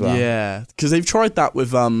weird as well. Yeah, because they've tried that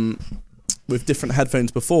with different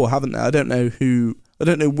headphones before, haven't they? I don't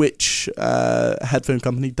know which headphone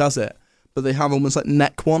company does it, but they have almost like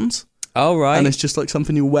neck ones. Oh, right. And it's just like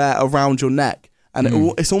something you wear around your neck. And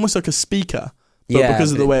it's almost like a speaker, but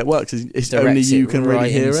because of the way it works, it's only you can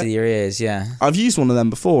really hear it. Your ears, yeah. I've used one of them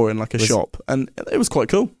before in like a shop, and it was quite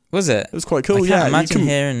cool. Was it? It was quite cool. I can't imagine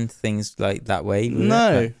hearing things like that way.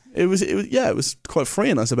 It was quite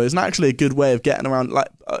freeing, I suppose, and actually a good way of getting around. Like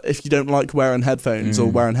if you don't like wearing headphones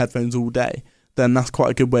or wearing headphones all day, then that's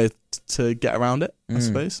quite a good way to get around it, I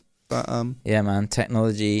suppose. But yeah, man,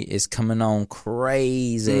 technology is coming on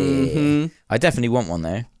crazy. I definitely want one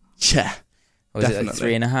though. Yeah. Was it like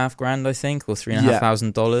 $3,500, I think, or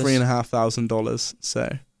 $3,500? $3,500.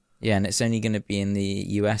 So yeah, and it's only going to be in the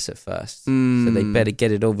US at first, so they better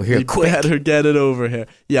get it over here quick. Better get it over here.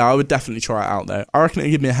 Yeah, I would definitely try it out though. I reckon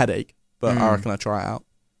it'd give me a headache, but I reckon I'd try it out.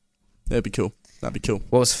 That'd be cool.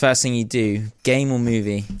 What's the first thing you do? Game or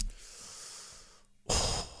movie?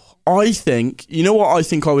 I think, you know what I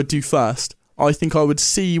think I would do first? I think I would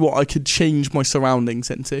see what I could change my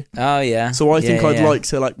surroundings into. Oh yeah. So I think I'd yeah. like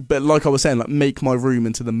to but like I was saying, like make my room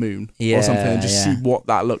into the moon or something, and just see what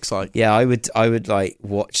that looks like. Yeah, I would like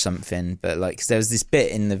watch something, but like 'cause there was this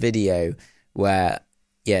bit in the video where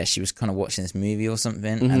she was kind of watching this movie or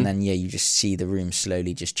something, and then you just see the room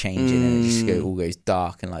slowly just changing, and it just all goes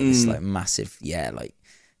dark and like this like massive like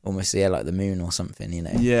almost like the moon or something, you know.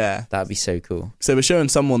 Yeah, that'd be so cool. So they were showing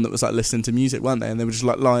someone that was like listening to music, weren't they? And they were just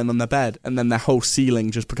like lying on their bed, and then their whole ceiling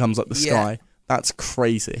just becomes like the sky. That's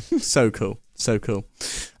crazy. So cool. So cool.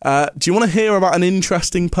 Do you want to hear about an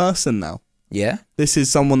interesting person now? Yeah. This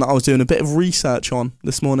is someone that I was doing a bit of research on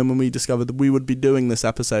this morning when we discovered that we would be doing this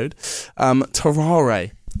episode.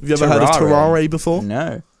 Tarrare. Have you ever heard of Tarrare before?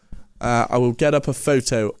 No. I will get up a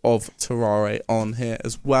photo of Tarrare on here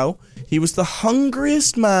as well. He was the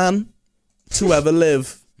hungriest man to ever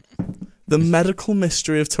live. The medical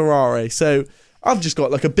mystery of Tarrare. So I've just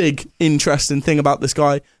got like a big interesting thing about this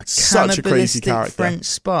guy. Such a crazy character. French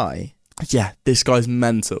spy. Yeah, this guy's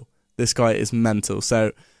mental. This guy is mental.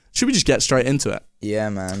 So should we just get straight into it? Yeah,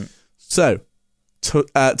 man. So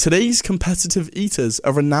today's competitive eaters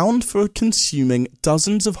are renowned for consuming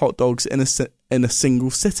dozens of hot dogs in a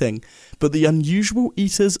single sitting, but the unusual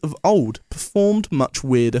eaters of old performed much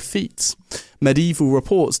weirder feats. Medieval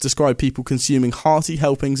reports describe people consuming hearty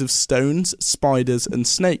helpings of stones, spiders, and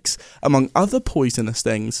snakes, among other poisonous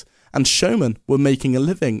things, and showmen were making a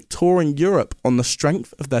living touring Europe on the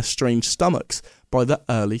strength of their strange stomachs by the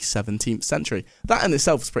early 17th century. That in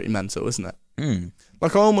itself is pretty mental, isn't it?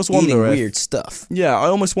 Like, I almost wonder if... weird stuff. Yeah, I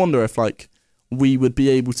almost wonder if, like, we would be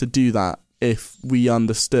able to do that if we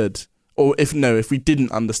understood... Or if we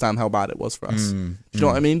didn't understand how bad it was for us. Do you know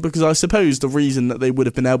what I mean? Because I suppose the reason that they would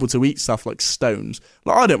have been able to eat stuff like stones...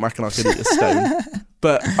 Like, I don't reckon I could eat a stone.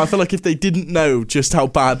 But I feel like if they didn't know just how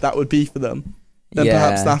bad that would be for them, then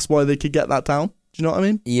perhaps that's why they could get that down. Do you know what I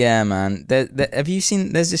mean? Yeah, man. Have you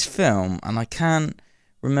seen... There's this film, and I can't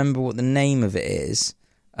remember what the name of it is,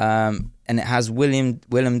 and it has Willem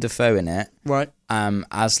Dafoe in it, right?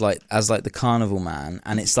 As the carnival man,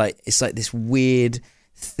 and it's like this weird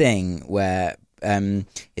thing where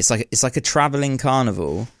it's like a traveling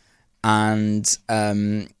carnival, and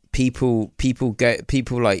people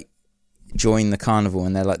like join the carnival,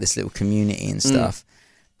 and they're like this little community and stuff.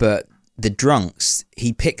 But the drunks,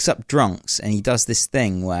 he picks up drunks, and he does this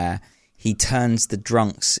thing where he turns the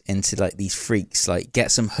drunks into like these freaks, like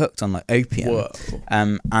gets them hooked on like opium,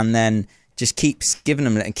 and then just keeps giving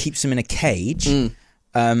them and keeps them in a cage,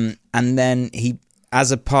 and then he,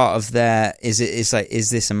 as a part of their, is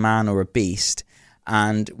this a man or a beast,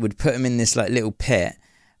 and would put him in this like little pit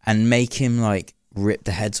and make him like rip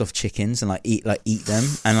the heads off chickens and like eat them,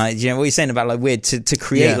 and like, you know what you're saying about like weird to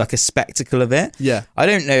create like a spectacle of it. Yeah, I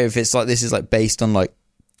don't know if it's like this is like based on like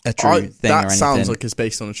a true thing or anything. That sounds like it's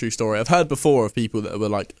based on a true story. I've heard before of people that were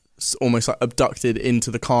like almost like abducted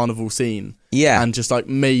into the carnival scene, and just like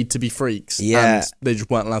made to be freaks, and they just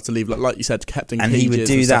weren't allowed to leave. Like you said, kept in cages. And he would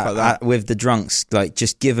do that, like that with the drunks, like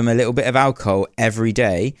just give them a little bit of alcohol every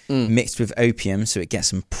day, mixed with opium, so it gets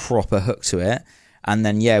them proper hooked to it. And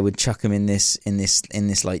then would chuck them in this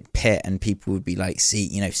like pit, and people would be like,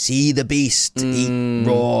 see the beast, eat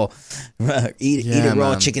raw, eat a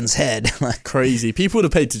raw chicken's head. Crazy. People would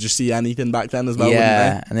have paid to just see anything back then as well,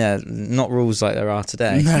 wouldn't they? And not rules like there are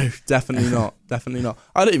today. No, definitely not. Definitely not.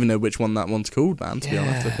 I don't even know which one that one's called, man, to be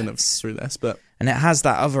honest, looking through this. But and it has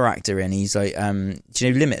that other actor in. He's like, do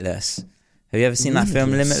you know Limitless? Have you ever seen that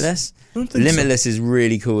film Limitless? I don't think Limitless is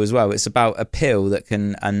really cool as well. It's about a pill that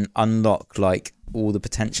can unlock like all the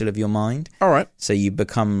potential of your mind. All right. So you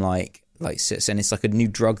become like and it's like a new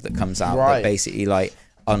drug that comes out that basically like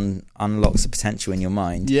unlocks the potential in your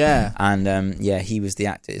mind. Yeah. And he was the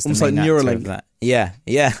actor. It's almost like Neuralink. That. Yeah.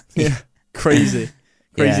 Crazy.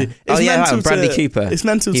 Yeah. It's Bradley Cooper. It's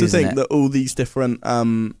mental to think that all these different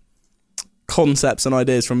concepts and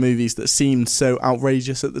ideas from movies that seemed so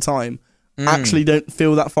outrageous at the time actually don't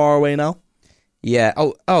feel that far away now. Yeah.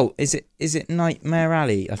 Oh. Is it Nightmare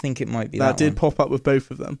Alley? I think it might be that. That did pop up with both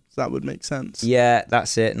of them. So that would make sense. Yeah,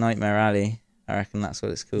 that's it. Nightmare Alley. I reckon that's what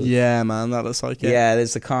it's called. Yeah, man, that looks like it. Yeah,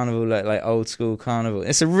 there's the carnival, like old school carnival.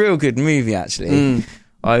 It's a real good movie, actually.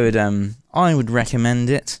 I would recommend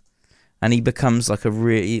it. And he becomes like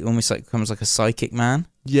almost like becomes like a psychic man.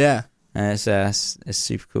 Yeah. It's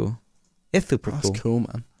super cool. It feels pretty cool. That's cool,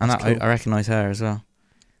 man. And I recognise her as well.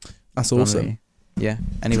 That's awesome. Yeah.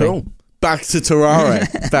 Anyway. Cool. Back to Tarrare.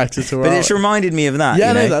 But it's reminded me of that.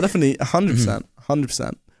 Yeah, no, that definitely 100%.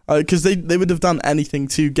 100%. Because they would have done anything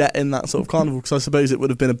to get in that sort of carnival, because I suppose it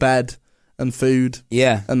would have been a bed and food.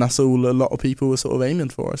 Yeah. And that's all a lot of people were sort of aiming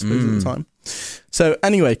for, I suppose, at the time. So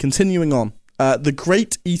anyway, continuing on. The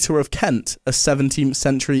Great Eater of Kent, a 17th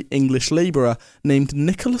century English labourer named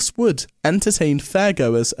Nicholas Wood, entertained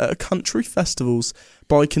fairgoers at country festivals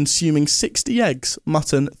by consuming 60 eggs,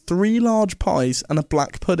 mutton, 3 large pies and a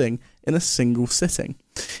black pudding in a single sitting.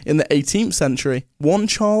 In the 18th century, one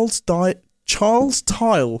Charles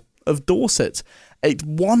Tile of Dorset ate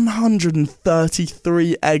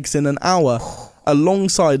 133 eggs in an hour,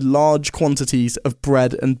 alongside large quantities of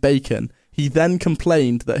bread and bacon. He then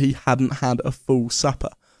complained that he hadn't had a full supper.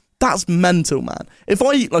 That's mental, man. If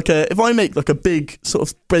I make like a big sort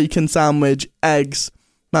of bacon sandwich, eggs,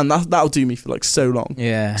 man, that'll do me for like so long.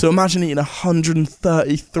 Yeah. So imagine eating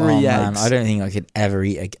 133 eggs. Man, I don't think I could ever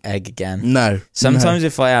eat an egg again. No. Sometimes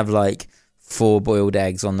if I have like 4 boiled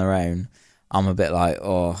eggs on their own, I'm a bit like,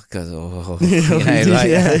 because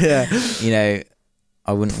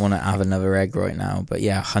I wouldn't want to have another egg right now. But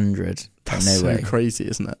yeah, 100. That's no so way. Crazy,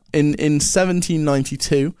 isn't it? In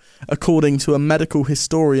 1792, according to a medical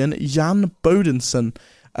historian, Jan Bodensen,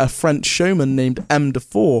 a French showman named M. de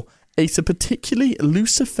Four, ate a particularly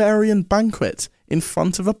Luciferian banquet in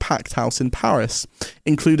front of a packed house in Paris,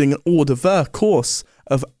 including an hors d'oeuvre course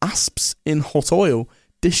of asps in hot oil,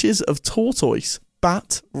 dishes of tortoise,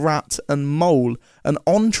 bat, rat and mole, an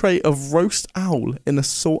entree of roast owl in a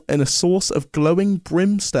sauce of glowing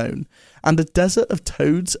brimstone, and a desert of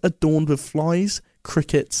toads adorned with flies,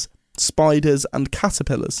 crickets, spiders and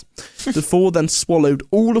caterpillars. The Four then swallowed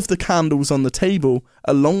all of the candles on the table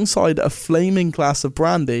alongside a flaming glass of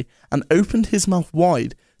brandy and opened his mouth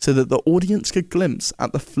wide so that the audience could glimpse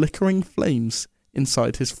at the flickering flames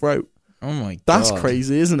inside his throat. Oh my God. That's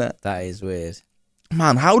crazy, isn't it? That is weird.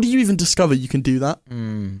 Man, how do you even discover you can do that?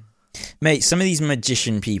 Mate, some of these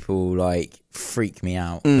magician people like freak me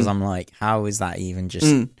out because I'm like, how is that even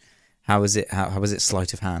just... How is it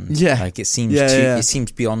sleight of hand? Yeah. Like it seems it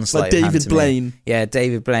seems beyond sleight like of hand David to Blaine. me. Yeah,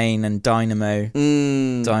 David Blaine and Dynamo.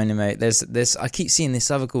 Dynamo. There's I keep seeing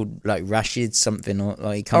this other called like Rashid something, or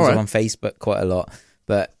like he comes up on Facebook quite a lot,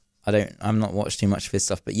 but I'm not watched too much of his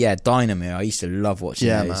stuff. But yeah, Dynamo, I used to love watching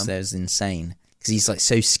those. Man. Those insane. Because he's like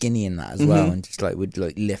so skinny in that as well, and just like would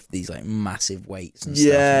like lift these like massive weights and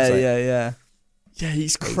stuff. Yeah,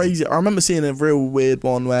 he's crazy. I remember seeing a real weird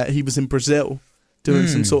one where he was in Brazil doing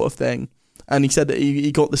some sort of thing, and he said that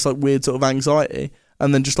he got this like weird sort of anxiety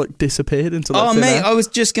and then just like disappeared into like thin air. I was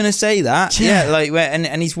just gonna say that. Yeah, like where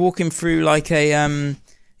and he's walking through like a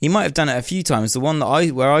he might have done it a few times. The one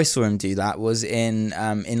that where I saw him do that was in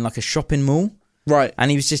like a shopping mall. Right. And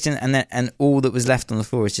he was just in and all that was left on the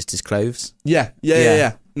floor is just his clothes. Yeah.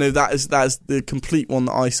 No, that is the complete one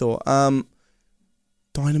that I saw.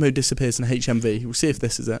 Dynamo disappears in HMV. We'll see if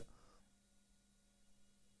this is it.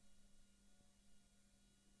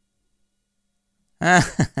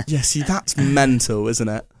 Yeah, see, that's mental, isn't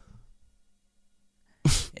it?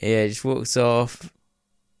 Yeah, he just walks off,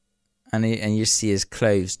 and you see his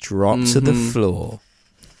clothes drop to the floor.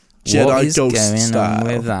 Jedi what is Ghost going style. on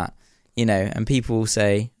with that? You know, and people will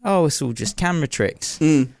say, "Oh, it's all just camera tricks,"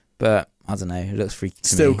 but I don't know. It looks freaky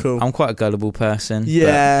to me. Still cool. I'm quite a gullible person.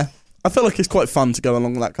 Yeah, I feel like it's quite fun to go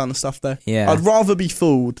along with that kind of stuff, though. Yeah, I'd rather be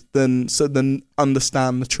fooled than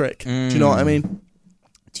understand the trick. Do you know what I mean?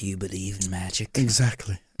 Do you believe in magic?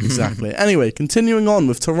 Exactly. Anyway, continuing on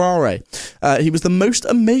with Tarrare. He was the most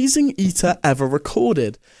amazing eater ever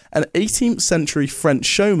recorded. An 18th century French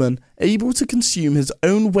showman able to consume his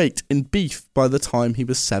own weight in beef by the time he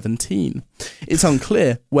was 17. It's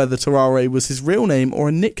unclear whether Tarrare was his real name or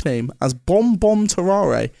a nickname, as Bonbon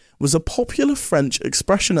Tarrare was a popular French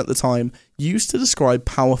expression at the time used to describe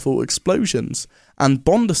powerful explosions, and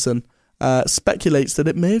Bonderson speculates that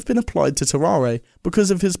it may have been applied to Tarrare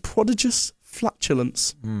because of his prodigious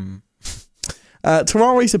flatulence.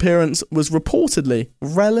 Tarrare's appearance was reportedly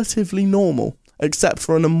relatively normal, except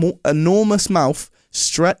for an enormous mouth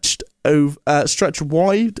stretched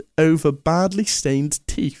wide over badly stained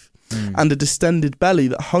teeth, and a distended belly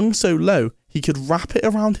that hung so low he could wrap it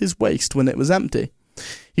around his waist when it was empty.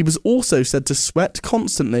 He was also said to sweat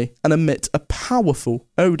constantly and emit a powerful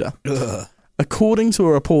odour. According to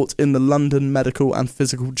a report in the London Medical and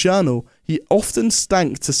Physical Journal, he often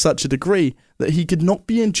stank to such a degree that he could not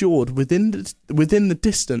be endured within the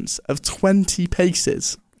distance of 20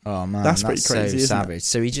 paces. Oh man, that's pretty crazy, so isn't savage. it?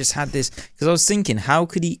 So he just had this, because I was thinking, how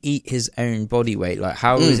could he eat his own body weight? Like,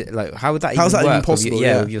 how is it? Like, how would that even work? Even possible?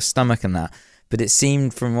 With your stomach and that. But it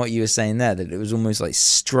seemed from what you were saying there that it was almost like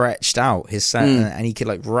stretched out and he could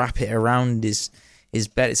like wrap it around his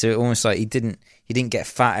belly. So it almost like he didn't get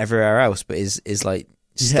fat everywhere else, but his like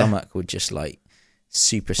stomach would just like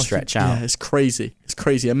super stretch out. Yeah, it's crazy. It's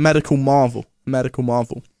crazy. A medical marvel.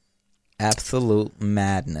 Absolute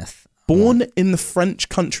madness. Born in the French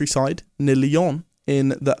countryside near Lyon in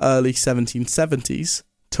the early 1770s,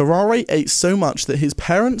 Tarrare ate so much that his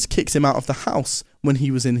parents kicked him out of the house when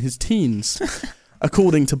he was in his teens.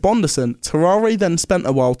 According to Bonderson, Tarrare then spent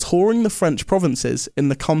a while touring the French provinces in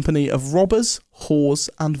the company of robbers, whores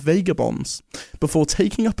and vagabonds, before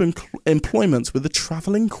taking up employment with a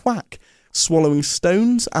travelling quack, swallowing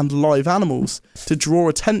stones and live animals to draw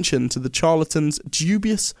attention to the charlatan's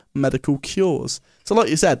dubious medical cures. So like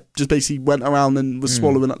you said, just basically went around and was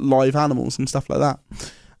swallowing live animals and stuff like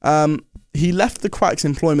that. He left the quack's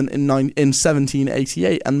employment in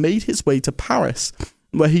 1788 and made his way to Paris,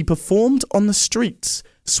 where he performed on the streets,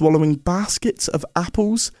 swallowing baskets of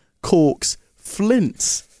apples, corks,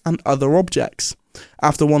 flints, and other objects.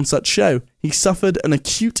 After one such show, he suffered an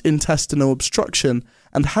acute intestinal obstruction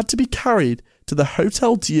and had to be carried to the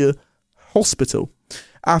Hôtel Dieu hospital.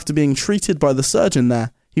 After being treated by the surgeon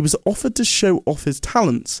there, he was offered to show off his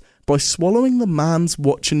talents by swallowing the man's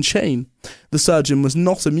watch and chain. The surgeon was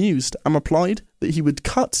not amused and replied that he would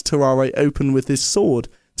cut Tarrare open with his sword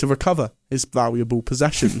to recover his valuable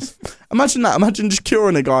possessions. Imagine that. Imagine just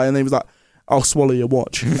curing a guy and he was like, I'll swallow your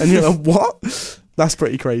watch. And you're like, what? That's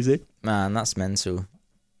pretty crazy. Man, that's mental.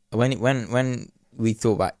 When we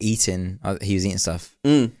thought about eating, he was eating stuff.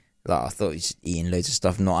 Like I thought he was just eating loads of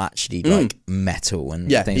stuff, not actually like metal and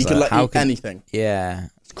things he could like that. Eat anything. Yeah.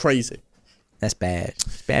 It's crazy. That's bad.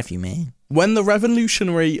 It's bad for you, man. When the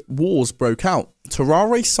Revolutionary Wars broke out,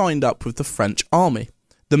 Tarrare signed up with the French army.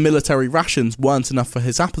 The military rations weren't enough for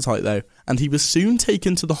his appetite, though, and he was soon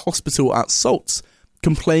taken to the hospital at Salts,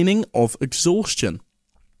 complaining of exhaustion.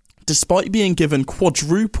 Despite being given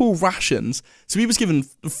quadruple rations, so he was given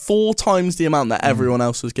 4 times the amount that everyone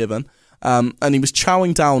else was given, and he was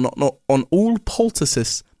chowing down on all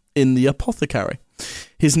poultices in the apothecary.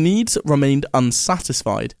 His needs remained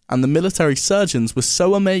unsatisfied, and the military surgeons were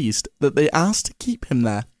so amazed that they asked to keep him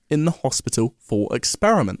there in the hospital for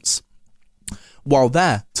experiments. While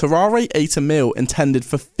there, Tarrare ate a meal intended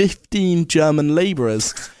for 15 German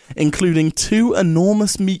labourers, including 2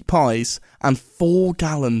 enormous meat pies and 4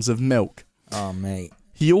 gallons of milk. Oh, mate.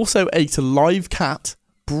 He also ate a live cat,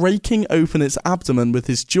 breaking open its abdomen with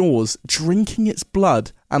his jaws, drinking its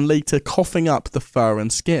blood, and later coughing up the fur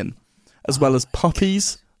and skin, as well as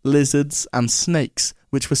puppies, lizards, and snakes,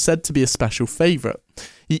 which were said to be a special favourite.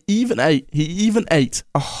 He even ate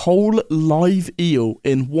a whole live eel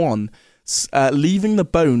in one, leaving the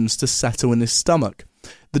bones to settle in his stomach.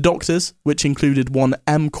 The doctors, which included one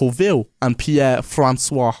M. Corville and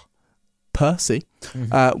Pierre-Francois Percy,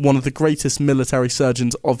 one of the greatest military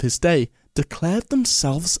surgeons of his day, declared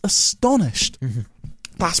themselves astonished.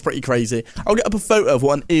 That's pretty crazy. I'll get up a photo of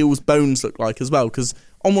what an eel's bones look like as well, because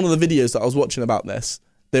on one of the videos that I was watching about this,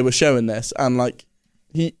 they were showing this, and like,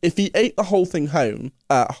 if he ate the whole thing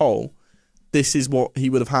whole, this is what he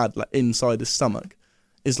would have had like inside his stomach.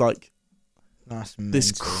 Is like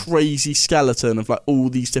this crazy skeleton of like all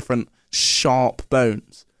these different sharp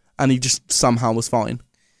bones, and he just somehow was fine.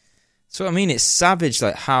 So I mean, it's savage,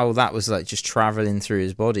 like how that was like just traveling through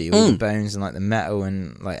his body, all the bones and like the metal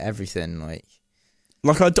and like everything. Like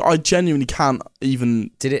I genuinely can't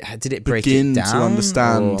even did it break begin it down to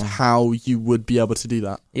understand or? How you would be able to do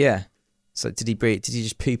that. Yeah. So did he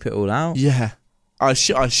just poop it all out? Yeah, I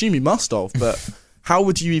assume he must have, but. How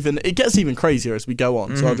would you even... It gets even crazier as we go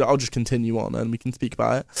on, so I'll just continue on and we can speak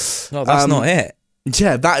about it. No, that's not it.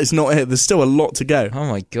 Yeah, that is not it. There's still a lot to go. Oh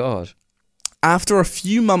my God. After a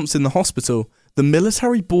few months in the hospital, the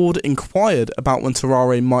military board inquired about when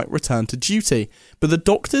Tarrare might return to duty, but the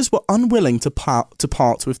doctors were unwilling to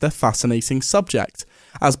part with their fascinating subject.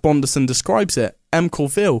 As Bonderson describes it, M.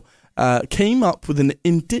 Corville came up with an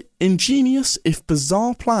ingenious, if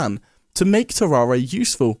bizarre, plan to make Tarrare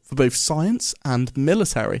useful for both science and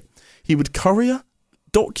military. He would courier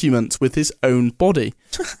documents with his own body.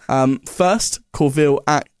 First, Corville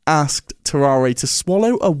asked Tarrare to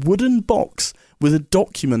swallow a wooden box with a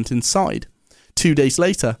document inside. 2 days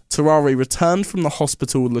later, Tarrare returned from the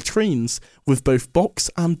hospital latrines with both box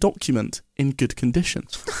and document in good condition.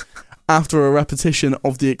 After a repetition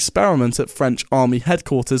of the experiment at French Army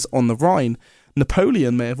headquarters on the Rhine,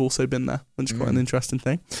 Napoleon may have also been there, which is quite an interesting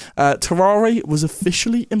thing. Tarrare was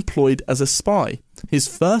officially employed as a spy. His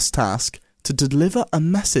first task, to deliver a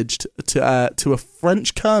message to a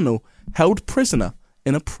French colonel held prisoner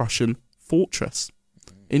in a Prussian fortress.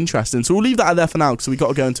 Interesting. So we'll leave that there for now because we've got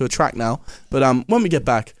to go into a track now. But when we get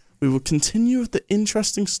back, we will continue with the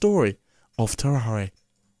interesting story of Tarrare.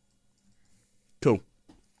 Cool.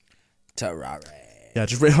 Tarrare. Yeah, I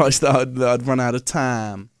just realised that I'd run out of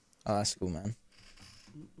time. Oh, that's cool, man.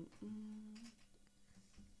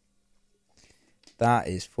 That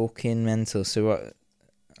is fucking mental. So what?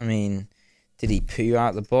 I mean, did he poo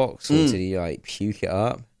out the box or did he like puke it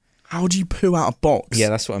up? How do you poo out a box? Yeah,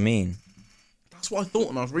 that's what I mean. That's what I thought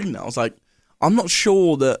when I was reading that. I was like, I'm not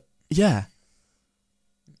sure that. Yeah,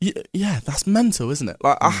 that's mental, isn't it?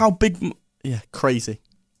 Like how big? Yeah, crazy,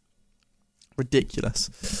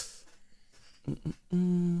 ridiculous.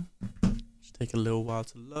 Just take a little while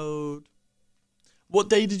to load. What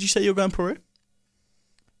day did you say you were going Peru?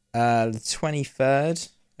 The 23rd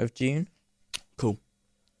of June. Cool.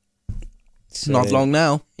 So, Not long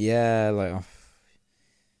now. Yeah,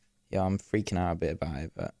 I'm freaking out a bit about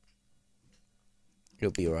it, but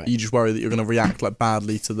it'll be alright. You just worry that you're going to react like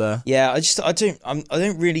badly to the. Yeah, I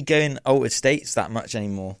don't really go in altered states that much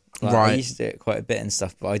anymore. Like, right. I used to do it quite a bit and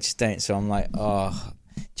stuff, but I just don't. So I'm like,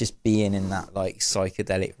 just being in that like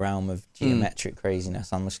psychedelic realm of geometric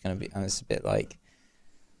craziness. I'm just gonna be. And it's a bit like,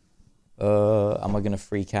 am I gonna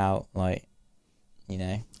freak out? Like, you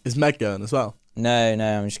know. Is Meg going as well? No,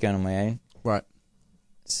 I'm just going on my own. Right.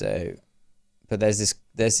 So, but there's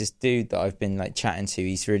this dude that I've been like chatting to.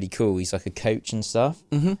 He's really cool. He's like a coach and stuff.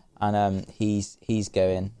 Mm-hmm. And he's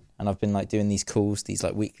going, and I've been like doing these calls, these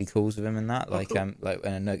like weekly calls with him and that. Like cool. Like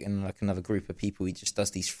in like another group of people, he just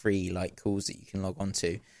does these free like calls that you can log on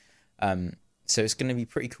to. So it's going to be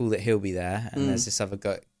pretty cool that he'll be there. And there's this other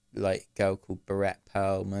girl called Barrett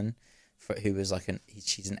Perlman, who was like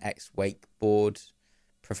she's an ex-wakeboard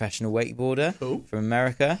professional wakeboarder from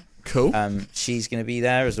America. Cool. She's going to be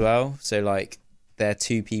there as well. So like they're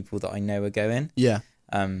two people that I know are going. Yeah.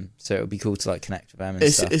 So it'll be cool to like connect with them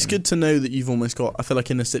and stuff. It's good to know that you've almost got. I feel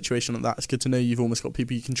like in a situation like that, it's good to know you've almost got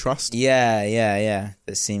people you can trust. Yeah.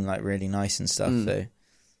 That seem like really nice and stuff. So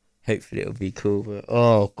hopefully it'll be cool. But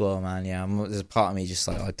oh god, man, yeah. There's a part of me just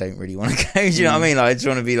like I don't really want to go. Do you know what I mean? Like I just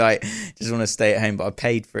want to be like, just want to stay at home. But I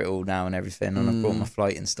paid for it all now and everything, and I bought my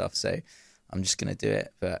flight and stuff. So I'm just gonna do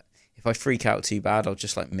it. But if I freak out too bad, I'll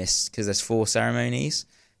just like miss, because there's 4 ceremonies,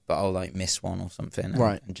 but I'll like miss one or something,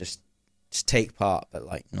 and just take part, but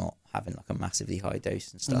like not having like a massively high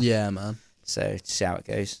dose and stuff. Yeah, man. So see how it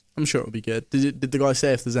goes. I'm sure it'll be good. Did the guy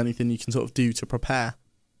say if there's anything you can sort of do to prepare?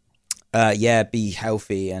 Yeah, be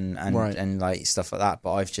healthy and right. and like stuff like that.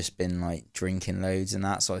 But I've just been like drinking loads and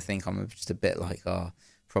that, so I think I'm just a bit like,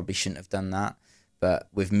 probably shouldn't have done that. But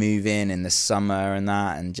with moving in the summer and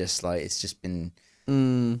that, and just like it's just been,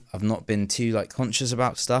 I've not been too like conscious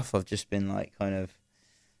about stuff. I've just been like kind of,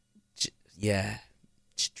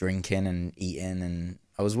 just drinking and eating, and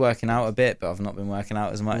I was working out a bit, but I've not been working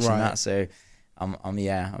out as much and that. So I'm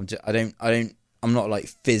not like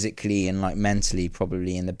physically and like mentally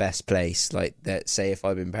probably in the best place. Like that, say if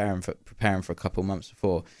I've been preparing for a couple of months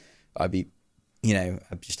before, I'd be, I'm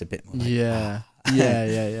just a bit more. Like, yeah,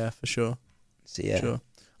 for sure. So yeah, sure.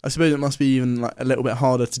 I suppose it must be even like a little bit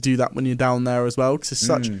harder to do that when you're down there as well, because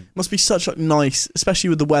it must be such like nice, especially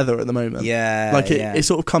with the weather at the moment. Yeah, like it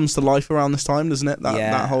sort of comes to life around this time, doesn't it?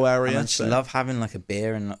 That whole area. And I just love having like a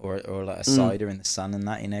beer or like a cider in the sun and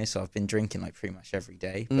that, So I've been drinking like pretty much every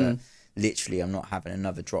day, but literally I'm not having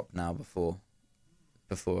another drop now before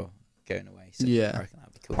going away. So I reckon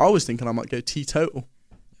that'd be cool. I was thinking I might go teetotal.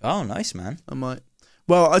 Oh, nice, man. I might.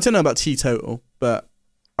 Well, I don't know about teetotal, but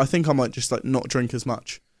I think I might just like not drink as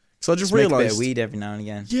much. So I just realised, make a bit of weed every now and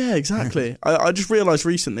again. Yeah, exactly. I just realised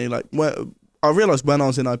recently, like, I realised when I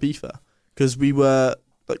was in Ibiza, because we were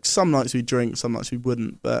like, some nights we'd drink, some nights we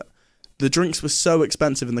wouldn't, but the drinks were so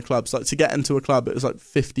expensive in the clubs. Like, to get into a club, it was like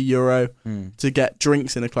 €50. To get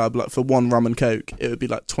drinks in a club, like for one rum and coke, it would be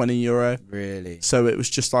like €20. Really? So it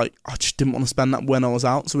was just like, I just didn't want to spend that when I was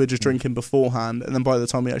out. So we were just drinking beforehand, and then by the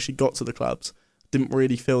time we actually got to the clubs, didn't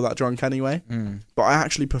really feel that drunk anyway. But I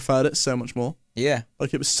actually preferred it so much more. Yeah.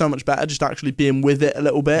 Like, it was so much better just actually being with it a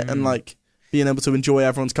little bit and like being able to enjoy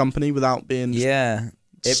everyone's company without being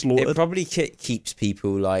slaughtered. It probably keeps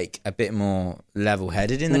people like a bit more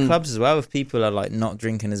level-headed in the clubs as well, if people are like not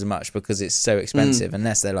drinking as much because it's so expensive,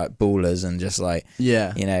 unless they're like ballers and just like,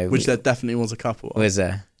 which there definitely was a couple. Was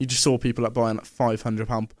there? You just saw people like buying like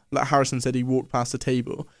 £500. Like Harrison said, he walked past the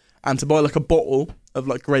table, and to buy like a bottle of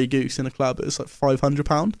like Grey Goose in a club, it was like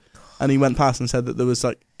 £500. And he went past and said that there was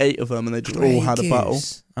like 8 of them, and they just all had a bottle.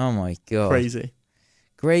 Oh my god, crazy!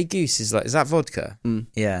 Grey Goose is that vodka?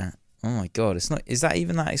 Yeah. Oh my god, it's not. Is that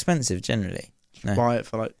even that expensive generally? No. Buy it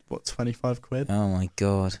for like what, £25? Oh my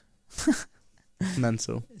god,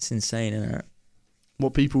 mental! It's insane, isn't it?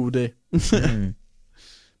 What people will do.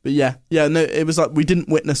 But no, it was like we didn't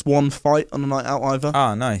witness one fight on a night out either.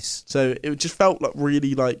 Oh, nice. So it just felt like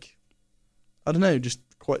really like, I don't know, just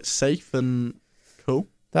quite safe and cool.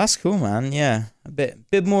 That's cool, man. Yeah, a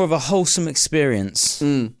bit more of a wholesome experience.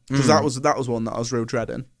 Because that was one that I was real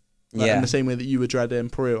dreading. Like, Yeah. in the same way that you were dreading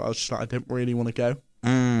Peru, I was just like, I didn't really want to go.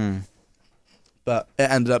 But it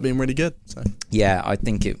ended up being really good. So. Yeah, I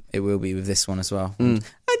think it will be with this one as well. I'm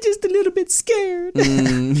just a little bit scared.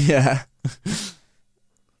 Yeah.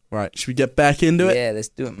 Right, should we get back into it? Yeah, let's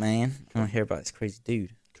do it, man. I want to hear about this crazy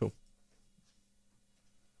dude. Cool.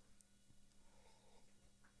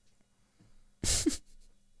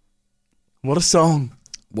 What a song.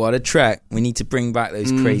 What a track. We need to bring back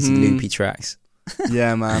those crazy loopy tracks.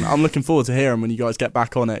 Yeah, man. I'm looking forward to hearing when you guys get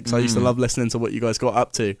back on it, because I used to love listening to what you guys got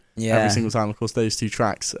up to every single time. Of course, those two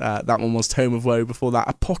tracks. That one was Tome of Woe, before that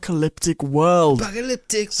Apocalyptic World.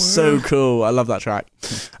 Apocalyptic World. So cool. I love that track.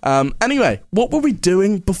 Anyway, what were we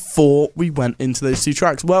doing before we went into those two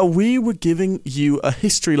tracks? Well, we were giving you a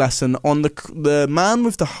history lesson on the man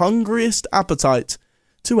with the hungriest appetite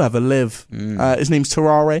to ever live. His name's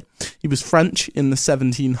Tarrare. He was French in the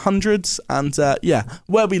 1700s, and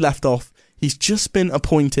where we left off, he's just been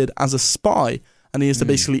appointed as a spy, and he has to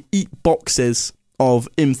basically eat boxes of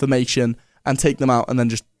information and take them out and then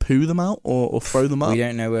just poo them out or throw them up. We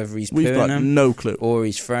don't know whether he's We've pooing got them no clue. or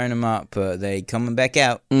he's throwing them up, but they coming back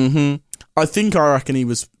out. I reckon he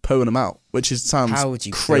was pooing them out, which sounds How would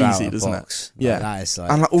you crazy, poo out a doesn't box? it? Yeah, That is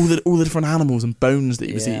like... and like all the different animals and bones that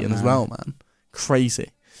he was eating as well, man. Crazy.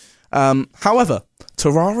 However,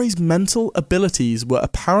 Tarrare's mental abilities were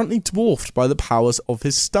apparently dwarfed by the powers of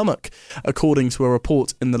his stomach. According to a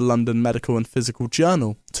report in the London Medical and Physical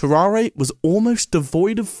Journal, Tarrare was almost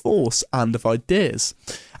devoid of force and of ideas.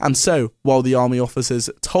 And so, while the army officers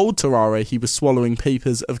told Tarrare he was swallowing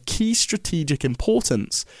papers of key strategic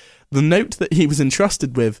importance, the note that he was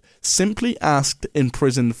entrusted with simply asked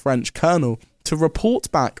imprisoned French colonel to report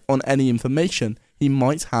back on any information he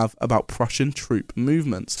might have about Prussian troop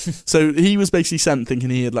movements. So he was basically sent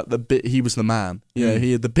thinking he had he was the man. You know,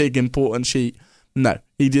 he had the big important sheet. No,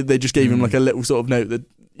 he did. They just gave him like a little sort of note that,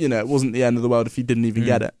 you know, it wasn't the end of the world if he didn't even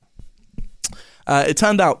get it. It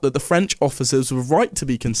turned out that the French officers were right to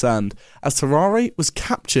be concerned, as Tarrare was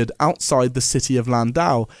captured outside the city of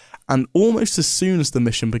Landau, and almost as soon as the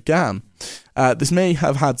mission began. This may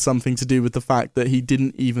have had something to do with the fact that he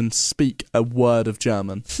didn't even speak a word of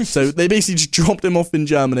German. So they basically just dropped him off in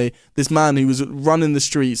Germany. This man who was running the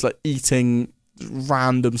streets, like eating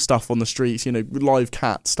random stuff on the streets, you know, live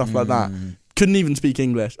cats, stuff like that. Couldn't even speak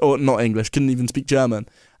English, or not English, couldn't even speak German.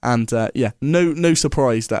 And no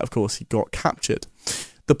surprise that, of course, he got captured.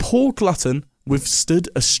 The poor glutton withstood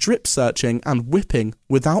a strip searching and whipping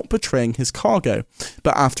without betraying his cargo,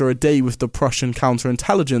 but after a day with the Prussian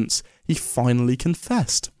counterintelligence, he finally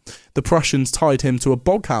confessed. The Prussians tied him to a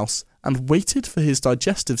boghouse and waited for his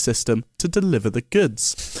digestive system to deliver the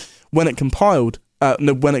goods. When it complied,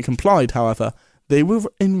 however, they were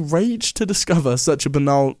enraged to discover such a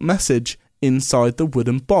banal message inside the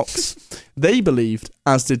wooden box. They believed,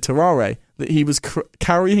 as did Tarrare, that he was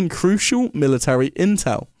carrying crucial military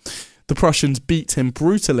intel. The Prussians beat him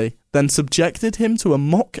brutally, then subjected him to a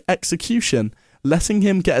mock execution, letting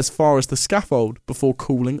him get as far as the scaffold before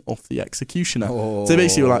calling off the executioner. So they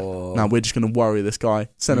basically were like, "Now we're just going to worry this guy,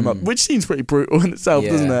 send him up," which seems pretty brutal in itself,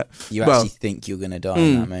 doesn't it? You actually think you're going to die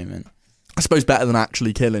in that moment. I suppose better than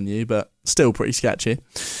actually killing you, but still pretty sketchy.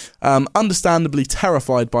 Understandably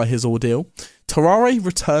terrified by his ordeal, Tarrare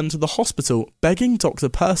returned to the hospital, begging Dr.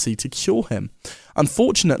 Percy to cure him.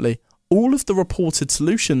 Unfortunately, all of the reported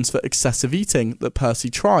solutions for excessive eating that Percy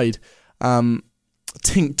tried,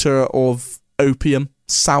 tincture of opium,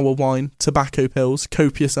 sour wine, tobacco pills,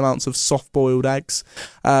 copious amounts of soft-boiled eggs,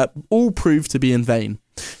 all proved to be in vain.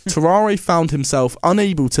 Tarrare found himself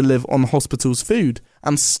unable to live on the hospital's food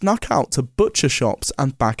and snuck out to butcher shops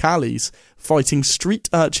and back alleys, fighting street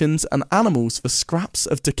urchins and animals for scraps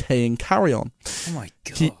of decaying carrion. Oh my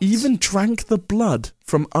God. He even drank the blood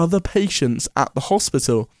from other patients at the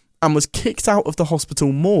hospital and was kicked out of the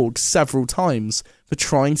hospital morgue several times for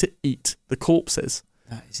trying to eat the corpses.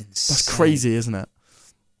 That is insane. That's crazy, isn't it?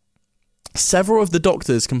 Several of the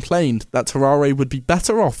doctors complained that Tarrare would be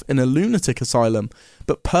better off in a lunatic asylum,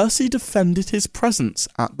 but Percy defended his presence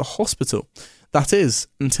at the hospital. That is,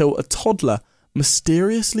 until a toddler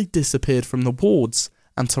mysteriously disappeared from the wards,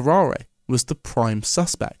 and Tarrare was the prime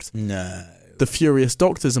suspect. No. The furious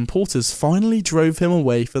doctors and porters finally drove him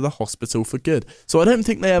away for the hospital for good. So I don't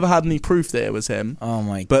think they ever had any proof that it was him. Oh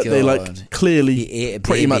my God. But they clearly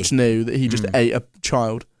pretty much knew that he just ate a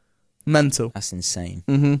child. Mental. That's insane.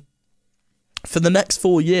 Mm-hmm. For the next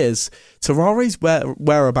 4 years, Tarrare's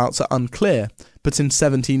whereabouts are unclear, but in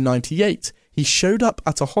 1798 he showed up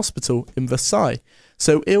at a hospital in Versailles,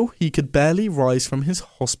 so ill he could barely rise from his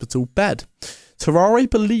hospital bed. Tarrare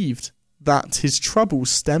believed that his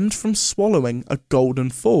troubles stemmed from swallowing a golden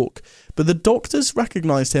fork, but the doctors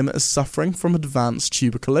recognised him as suffering from advanced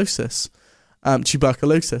tuberculosis.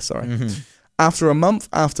 After a month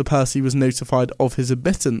after Percy was notified of his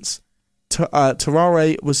admittance,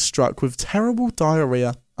 Tarrare was struck with terrible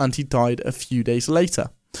diarrhoea and he died a few days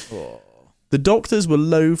later. Oh. The doctors were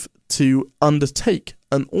loath to undertake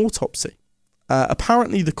an autopsy.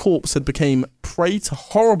 Apparently, the corpse had become prey to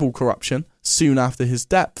horrible corruption soon after his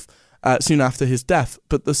death. But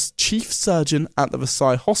the chief surgeon at the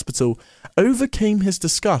Versailles Hospital overcame his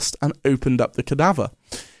disgust and opened up the cadaver.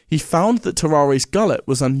 He found that Tarrare's gullet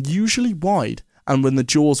was unusually wide, and when the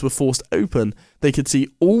jaws were forced open, they could see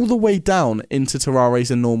all the way down into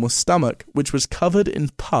Tarrare's enormous stomach, which was covered in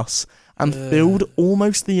pus and filled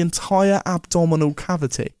almost the entire abdominal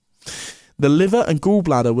cavity. The liver and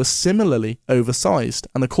gallbladder were similarly oversized,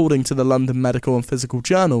 and according to the London Medical and Physical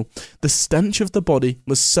Journal, the stench of the body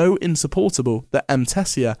was so insupportable that M.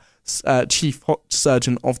 Tessier, chief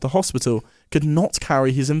surgeon of the hospital, could not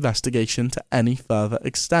carry his investigation to any further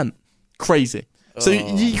extent. Crazy. So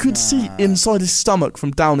you could see inside his stomach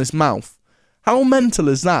from down his mouth. How mental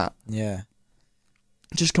is that? Yeah.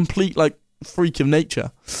 Just complete, freak of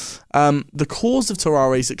nature. The cause of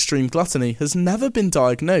Tarrare's extreme gluttony has never been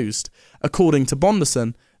diagnosed. According to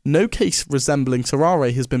Bonderson, no case resembling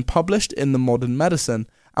Tarrare has been published in the modern medicine,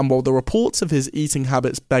 and while the reports of his eating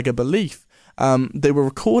habits beggar belief, they were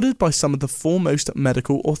recorded by some of the foremost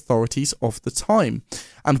medical authorities of the time,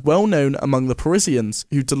 and well known among the Parisians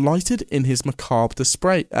who delighted in his macabre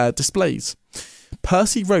displays.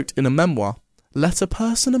 Percy wrote in a memoir, "Let a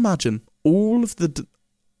person imagine all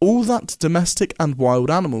that domestic and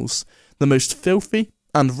wild animals, the most filthy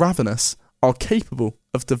and ravenous, are capable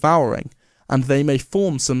of devouring, and they may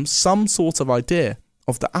form some sort of idea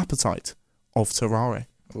of the appetite of Tarrare."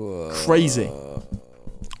 Whoa. Crazy.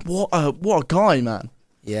 What a guy, man.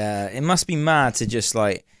 Yeah, it must be mad to just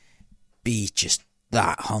be just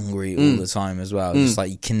that hungry all the time as well. Just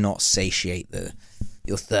you cannot satiate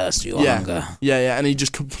your thirst, your hunger. Yeah, and he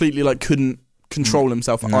just completely couldn't control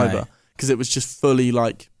himself either, because it was just fully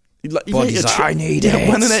body's I need it.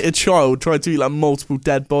 When a child tried to eat multiple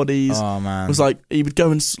dead bodies, oh man, it was he would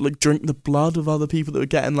go and drink the blood of other people that were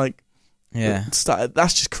getting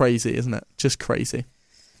that's just crazy, isn't it? Just crazy.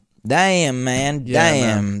 Damn, man. Yeah,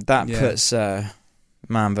 Damn. man. That puts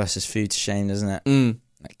man versus food to shame, doesn't it?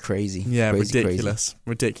 Crazy. Yeah, crazy,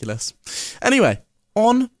 ridiculous. Anyway,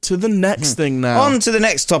 on to the next thing now. On to the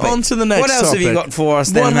next topic. What else have you got for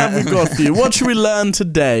us then? What have we got for you? What should we learn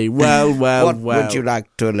today? Well. What would you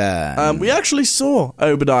like to learn? We actually saw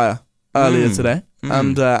Obadiah earlier today,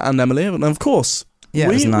 and Emily, and of course, it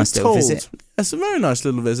was a nice little visit. It's a very nice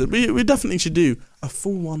little visit. We definitely should do a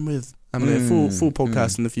full one with Emily, a full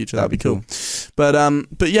podcast in the future. That'd be cool. But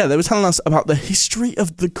yeah, they were telling us about the history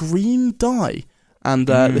of the green dye and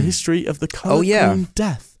the history of the colour green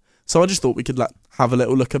death. So I just thought we could have a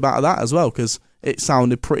little look about that as well, because it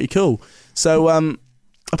sounded pretty cool. So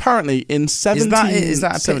apparently in 1775... Is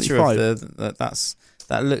that a picture of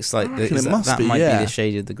that looks like... that might be the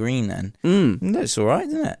shade of the green then. That's all right,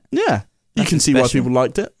 isn't it? Yeah. You can see why people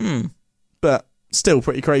liked it. But still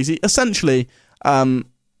pretty crazy. Essentially, in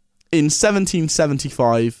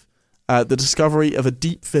 1775... the discovery of a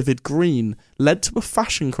deep, vivid green led to a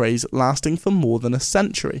fashion craze lasting for more than a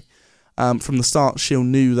century. From the start, Scheele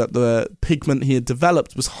knew that the pigment he had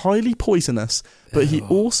developed was highly poisonous, but he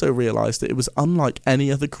also realised that it was unlike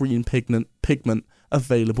any other green pigment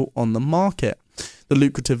available on the market. The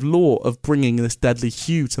lucrative lure of bringing this deadly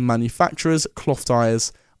hue to manufacturers, cloth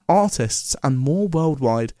dyers, artists, and more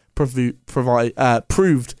worldwide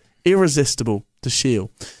proved irresistible to Scheele.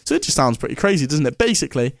 So it just sounds pretty crazy, doesn't it?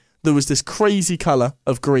 Basically, there was this crazy colour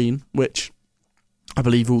of green, which I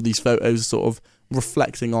believe all these photos are sort of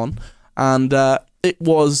reflecting on, and it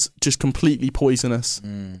was just completely poisonous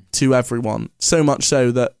to everyone. So much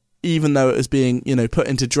so that even though it was being, put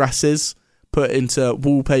into dresses, put into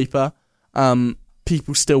wallpaper,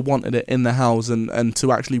 people still wanted it in their house and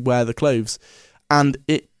to actually wear the clothes. And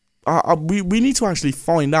we need to actually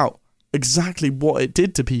find out exactly what it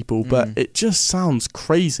did to people, but it just sounds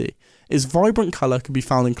crazy. Its vibrant colour can be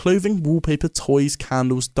found in clothing, wallpaper, toys,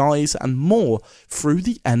 candles, dyes and more through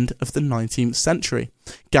the end of the 19th century.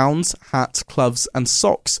 Gowns, hats, gloves and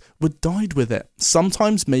socks were dyed with it,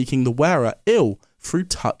 sometimes making the wearer ill through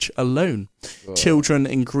touch alone. Whoa. Children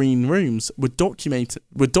in green rooms were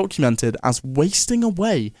documented as wasting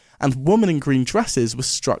away, and women in green dresses were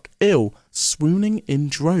struck ill, swooning in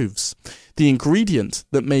droves. The ingredient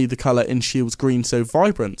that made the colour in Scheele's green so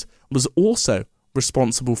vibrant was also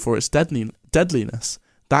responsible for its deadliness.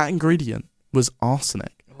 That ingredient was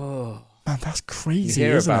arsenic. Oh. Man, that's crazy. You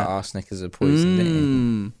hear isn't about it? arsenic as a poison, don't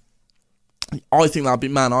you? I think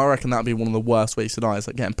I reckon that'd be one of the worst ways to die, is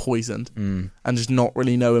like getting poisoned and just not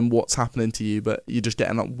really knowing what's happening to you, but you're just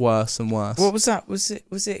getting like worse and worse. What was that? Was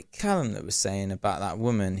it Callum that was saying about that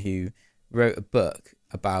woman who wrote a book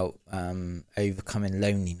about overcoming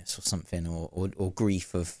loneliness or something, or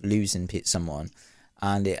grief of losing someone,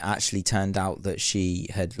 and it actually turned out that she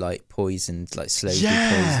had like poisoned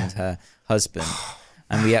her husband,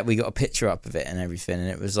 and we got a picture up of it and everything, and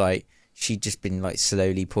it was like she'd just been like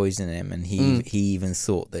slowly poisoning him, and he even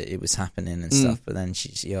thought that it was happening and stuff, but then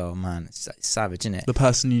oh man, it's like savage, isn't it? The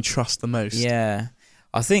person you trust the most. Yeah,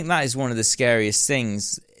 I think that is one of the scariest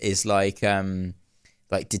things, is like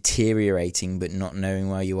deteriorating but not knowing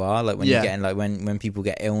where you are, like when you're getting like when people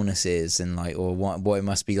get illnesses and like, or what it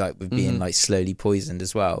must be like with being like slowly poisoned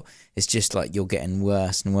as well. It's just like you're getting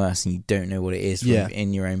worse and worse and you don't know what it is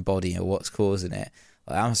in your own body or what's causing it.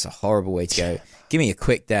 Like, that's a horrible way to go. Give me a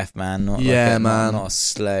quick death, man. Not a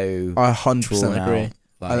slow. I 100% agree.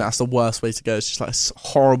 Like, I think that's the worst way to go. It's just like a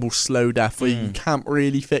horrible slow death where you can't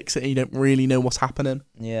really fix it and you don't really know what's happening.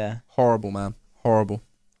 Yeah. Horrible, man. Horrible.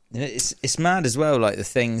 It's mad as well, like the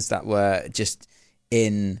things that were just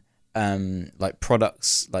in like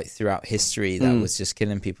products like throughout history that was just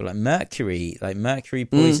killing people, like mercury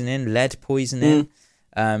poisoning, lead poisoning.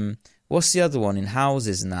 What's the other one in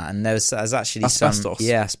houses and that? And there's actually asbestos.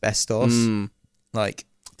 Asbestos. Like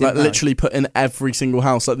literally put in every single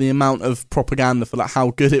house. Like the amount of propaganda for like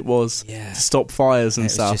how good it was to stop fires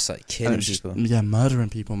and stuff. It was just like killing people. Murdering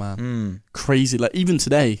people, man. Crazy. Like even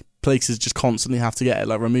today, places just constantly have to get it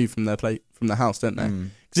like removed from their house, don't they?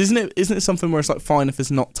 Because isn't it something where it's like fine if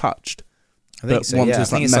it's not touched? I think so. Once Yeah,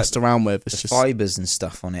 it's like messed around with, it's the just fibres and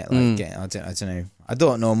stuff on it. Like I don't know. I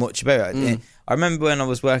don't know much about it. I remember when I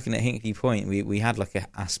was working at Hinkley Point, we had like a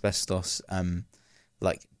asbestos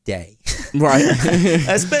like day. Right.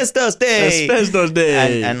 Asbestos day. Asbestos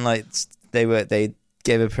day. And like they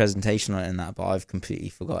gave a presentation on it and that, but I've completely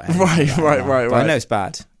forgotten. Right. But I know it's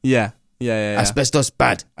bad. Yeah. Asbestos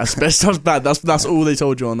bad. Asbestos bad. That's all they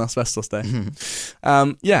told you on Asbestos Day.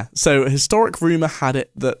 So a historic rumour had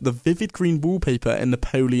it that the vivid green wallpaper in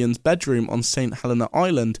Napoleon's bedroom on St. Helena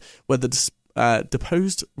Island, where the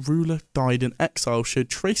deposed ruler died in exile, showed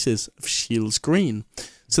traces of Shields green.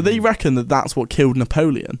 So they reckon that that's what killed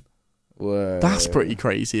Napoleon. Whoa. That's pretty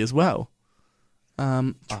crazy as well.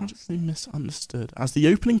 Tragically misunderstood. As the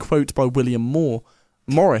opening quote by William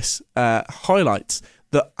Morris highlights,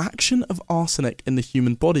 the action of arsenic in the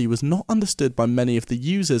human body was not understood by many of the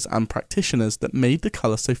users and practitioners that made the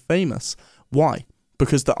colour so famous. Why?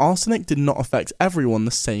 Because the arsenic did not affect everyone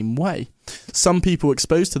the same way. Some people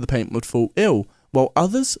exposed to the paint would fall ill, while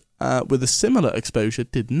others with a similar exposure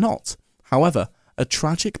did not. However, a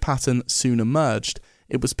tragic pattern soon emerged.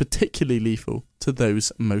 It was particularly lethal to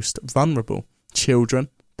those most vulnerable: children,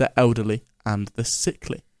 the elderly, and the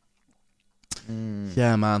sickly.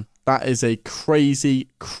 Yeah, man. That is a crazy,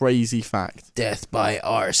 crazy fact. Death by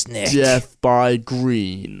arsenic. Death by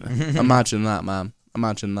green. Imagine that, man.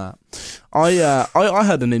 Imagine that. I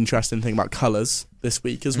heard an interesting thing about colours this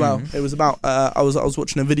week as well. It was about I was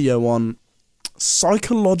watching a video on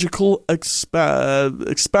psychological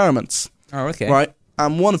experiments. Oh, okay. Right,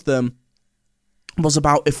 and one of them was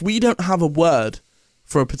about if we don't have a word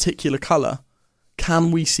for a particular colour,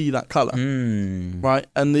 can we see that colour? Right,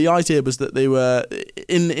 and the idea was that they were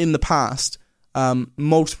in the past,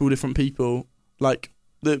 multiple different people, like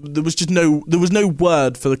there was no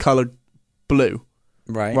word for the colour blue.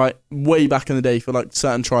 Right, way back in the day for like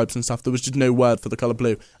certain tribes and stuff, there was just no word for the colour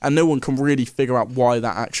blue, and no one can really figure out why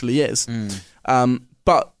that actually is.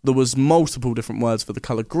 But there was multiple different words for the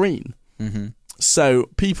colour green.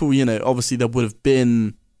 So people, obviously there would have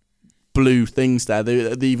been blue things there.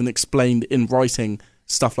 They even explained in writing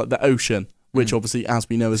stuff like the ocean, which obviously, as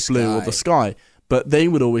we know, is blue, or the sky. But they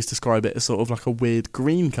would always describe it as sort of like a weird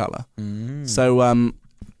green colour.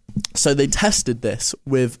 So they tested this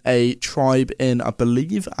with a tribe in, I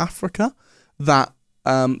believe, Africa that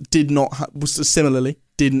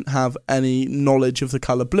didn't have any knowledge of the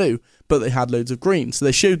colour blue, but they had loads of green. So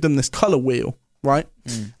they showed them this colour wheel, right?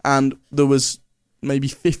 And there was maybe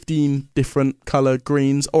 15 different colour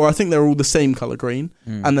greens, or I think they're all the same colour green,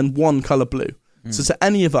 and then one colour blue. So to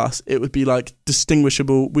any of us, it would be like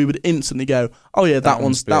distinguishable. We would instantly go, oh yeah, that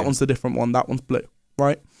one's the different one, that one's blue,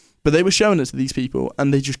 right? But they were showing it to these people,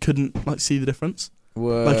 and they just couldn't like see the difference.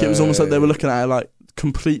 Whoa. Like it was almost like they were looking at it like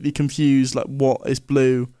completely confused, like what is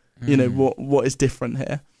blue, what is different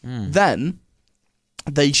here. Then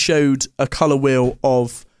they showed a colour wheel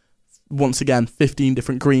of once again 15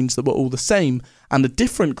 different greens that were all the same, and a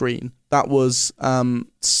different green that was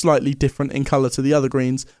slightly different in colour to the other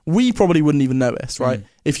greens, we probably wouldn't even notice, right?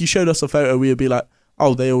 If you showed us a photo, we would be like,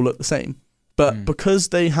 oh, they all look the same. But because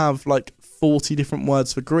they have like 40 different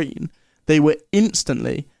words for green, they were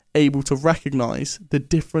instantly able to recognise the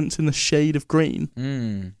difference in the shade of green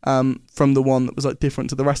from the one that was like different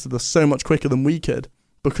to the rest of us so much quicker than we could,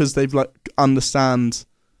 because they've like understand,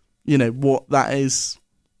 you know, what that is.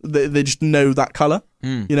 They just know that colour,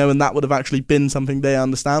 you know, and that would have actually been something they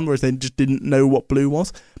understand, whereas they just didn't know what blue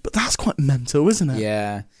was. But that's quite mental, isn't it?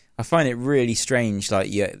 Yeah. I find it really strange,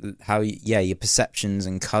 like, your perceptions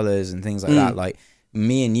and colours and things like that. Like,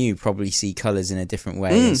 me and you probably see colours in a different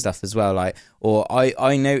way and stuff as well. Like, or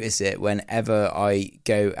I notice it whenever I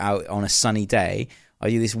go out on a sunny day. I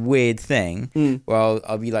do this weird thing where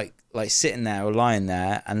I'll be like sitting there or lying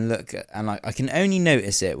there and look, and like I can only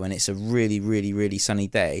notice it when it's a really, really, really sunny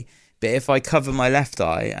day. But if I cover my left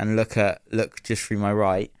eye and look just through my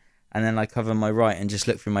right, and then I cover my right and just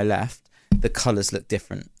look through my left, the colours look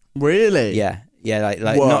different. Really? Yeah, like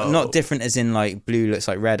not different as in like blue looks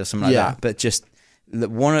like red or something like that, but just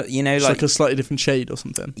one, you know, like a slightly different shade or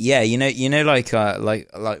something. Yeah, you know, like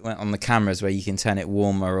on the cameras where you can turn it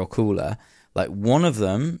warmer or cooler. Like one of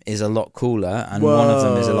them is a lot cooler and one of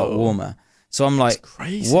them is a lot warmer. So I'm like,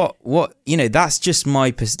 what? You know, that's just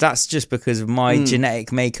because of my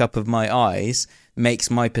genetic makeup of my eyes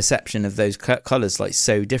makes my perception of those colours like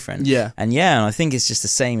so different. Yeah. And I think it's just the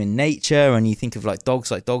same in nature. And you think of like dogs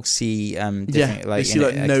see different, they see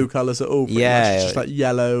like no colours at all. Much. It's just like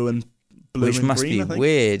yellow and blue, which and must green, be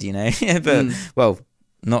weird, you know. But well,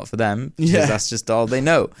 not for them, because that's just all they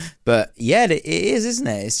know. But yeah, it is, isn't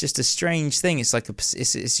it? It's just a strange thing. It's like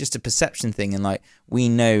it's just a perception thing, and like we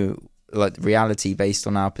know like reality based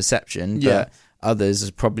on our perception, but others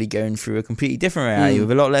are probably going through a completely different reality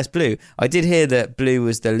with a lot less blue. I did hear that blue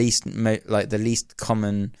was the least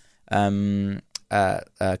common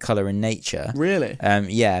color in nature. Really?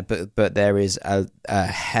 Yeah, but there is a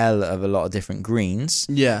hell of a lot of different greens.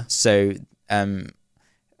 Yeah. So I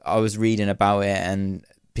was reading about it, and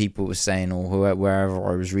people were saying, or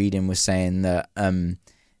wherever I was reading was saying that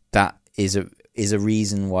that is a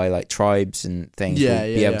reason why like tribes and things will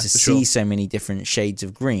be able to see so many different shades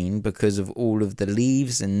of green, because of all of the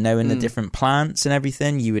leaves and knowing the different plants and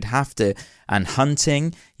everything. You would have to, and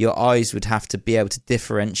hunting, your eyes would have to be able to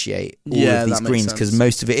differentiate all of these greens, because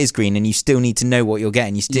most of it is green, and you still need to know what you're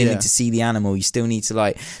getting. You still need to see the animal. You still need to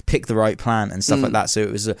like pick the right plant and stuff like that. So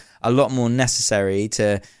it was a lot more necessary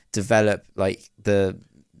to develop like the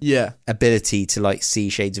ability to like see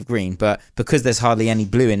shades of green, but because there's hardly any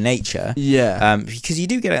blue in nature, because you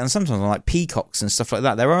do get it on sometimes on like peacocks and stuff like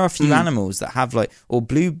that. There are a few animals that have like, or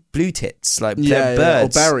blue tits, like they're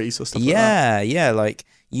birds, or berries or stuff like that. Like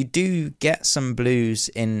you do get some blues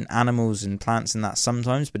in animals and plants and that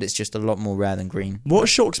sometimes, but it's just a lot more rare than green. What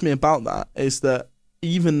shocks me about that is that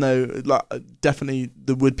even though like definitely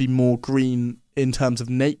there would be more green in terms of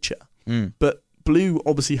nature, but blue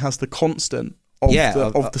obviously has the constant of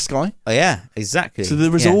the sky. Oh yeah, exactly. So there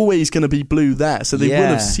was always going to be blue there. So they would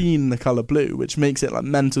have seen the colour blue, which makes it like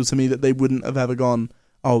mental to me that they wouldn't have ever gone,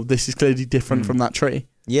 oh, this is clearly different from that tree.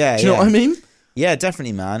 Yeah. Do you know what I mean? Yeah,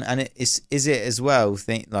 definitely, man. And is it as well,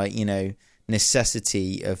 think like, you know,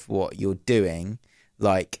 necessity of what you're doing.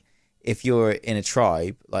 Like if you're in a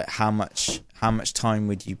tribe, like how much time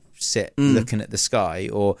would you sit looking at the sky,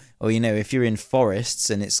 or you know, if you're in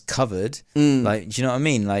forests and it's covered, like, do you know what I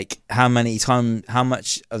mean? Like how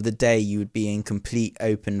much of the day you would be in complete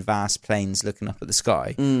open vast plains looking up at the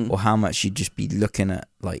sky, or how much you'd just be looking at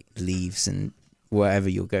like leaves and whatever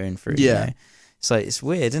you're going through. You know? So it's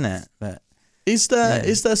weird, isn't it? But is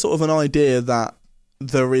there sort of an idea that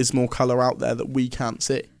there is more colour out there that we can't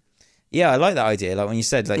see? Yeah, I like that idea. Like when you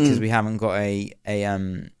said, like, because we haven't got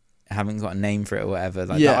haven't got a name for it or whatever.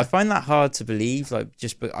 Like that, I find that hard to believe. Like,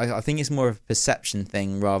 I think it's more of a perception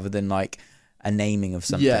thing rather than like a naming of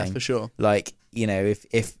something. Yeah, for sure. Like, you know,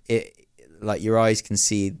 if it like your eyes can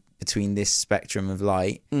see between this spectrum of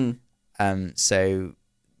light, so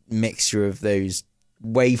mixture of those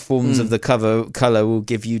waveforms of the color will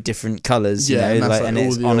give you different colors. You know, and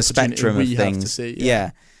it's on a spectrum of things.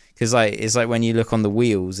 Because like it's like when you look on the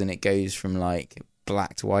wheels and it goes from like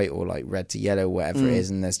black to white or like red to yellow, whatever it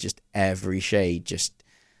is, and there's just every shade just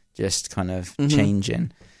kind of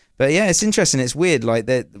changing. But yeah, it's interesting. It's weird, like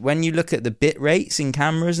that when you look at the bit rates in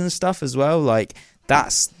cameras and stuff as well, like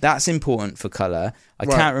that's important for color. I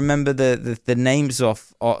can't remember the names I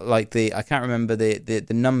can't remember the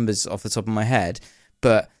numbers off the top of my head,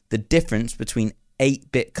 but the difference between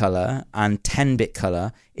 8-bit color and 10-bit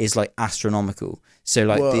color is like astronomical. So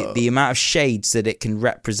like the amount of shades that it can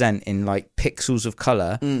represent in like pixels of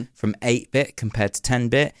color from 8-bit compared to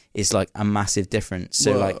 10-bit is like a massive difference.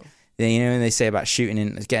 So like, you know, when they say about shooting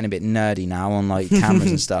in, it's getting a bit nerdy now on like cameras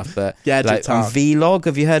and stuff, but like on Vlog,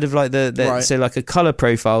 have you heard of like the so like a color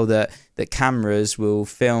profile that cameras will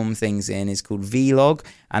film things in is called Vlog,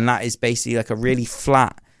 and that is basically like a really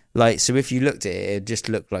flat, like, so if you looked at it, it'd just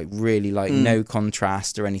look like really like no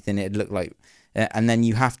contrast or anything. It'd look like, and then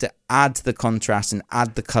you have to add the contrast and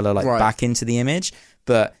add the color like back into the image.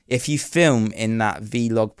 But if you film in that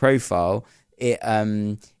Vlog profile,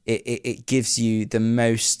 it gives you the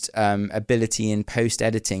most ability in post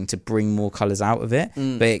editing to bring more colors out of it.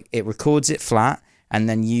 But it records it flat, and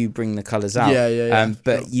then you bring the colors out.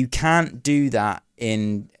 But you can't do that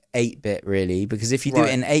in 8-bit really, because if you do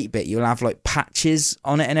it in 8-bit, you'll have like patches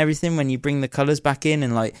on it and everything. When you bring the colors back in,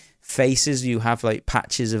 and like faces, you have like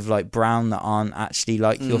patches of like brown that aren't actually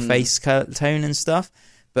like your face tone and stuff.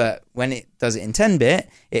 But when it does it in 10-bit,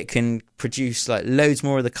 it can produce like loads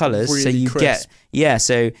more of the colors. Really, so you crisp.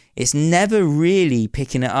 So it's never really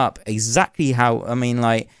picking it up exactly how, I mean,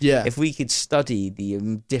 like, if we could study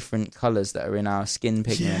the different colors that are in our skin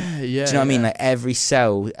pigment, do you know what I mean? Like every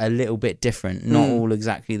cell a little bit different, not all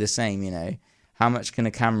exactly the same, you know. How much can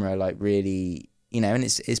a camera like really, you know, and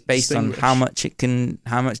it's based on how much it can,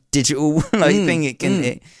 how much digital like thing it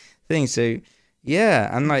can, So,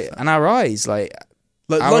 yeah, and like, and our eyes, like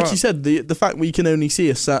you said, the fact we can only see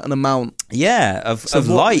a certain amount, of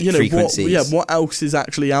light frequencies. What else is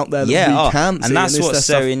actually out there that we can't see? And that's what's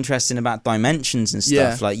so interesting about dimensions and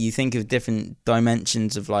stuff. Like you think of different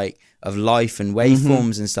dimensions of like of life and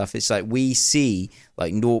waveforms and stuff. It's like we see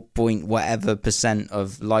like 0. whatever %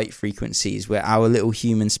 of light frequencies, where our little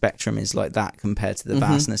human spectrum is like that compared to the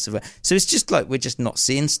vastness of it. So it's just like we're just not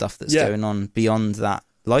seeing stuff that's going on beyond that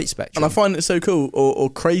light spectrum. And I find it so cool or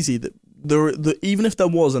crazy that even if there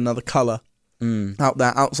was another colour out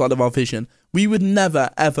there outside of our vision, we would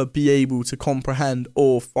never ever be able to comprehend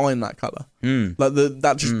or find that colour. Like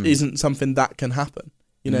that just isn't something that can happen.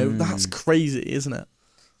 You know, that's crazy, isn't it?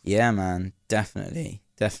 Yeah, man, definitely.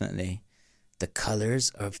 The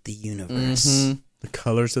colours of the universe. The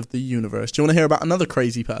colours of the universe. Do you want to hear about another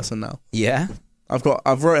crazy person now? Yeah,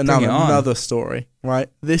 I've written down another story. Right,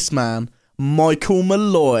 this man. Michael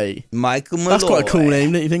Malloy. That's quite a cool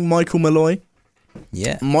name, don't you think? Michael Malloy.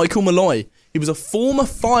 Yeah. Michael Malloy. He was a former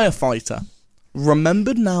firefighter,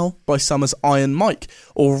 remembered now by some as Iron Mike,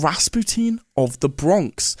 or Rasputin of the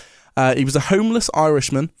Bronx. He was a homeless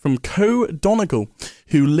Irishman from Co-Donegal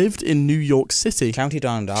who lived in New York City, County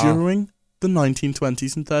Donegal, during the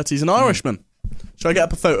 1920s and 30s. An Irishman. Should I get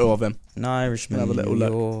up a photo of him? An Irishman. Have a little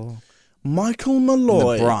look. Michael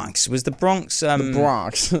Malloy. The Bronx. Was the Bronx... the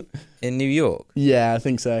Bronx. in New York? Yeah, I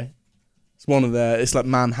think so. It's one of the... It's like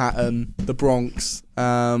Manhattan, the Bronx. I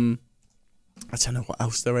don't know what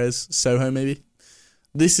else there is. Soho, maybe?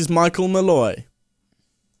 This is Michael Malloy.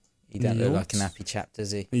 He don't look like an happy chap,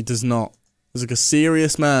 does he? He does not. He's like a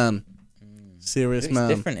serious man. Serious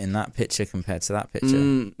man. It's different in that picture compared to that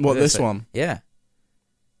picture. What, this one? Yeah.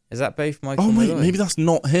 Is that both Michael Malloy? Maybe that's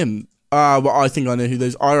not him. Well, I think I know who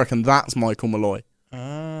those... I reckon that's Michael Malloy.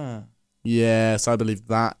 Yes, I believe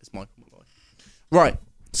that is Michael Malloy. Right,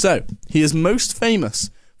 so he is most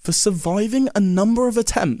famous for surviving a number of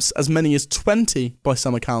attempts, as many as 20 by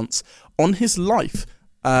some accounts, on his life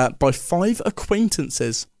by 5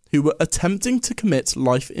 acquaintances who were attempting to commit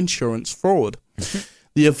life insurance fraud.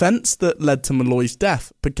 The events that led to Malloy's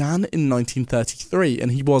death began in 1933,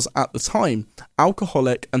 and he was, at the time,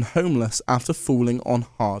 alcoholic and homeless after falling on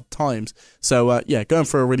hard times. So, going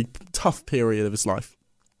through a really tough period of his life.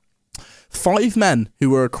 5 men who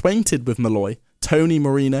were acquainted with Malloy, Tony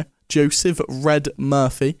Marino, Joseph Red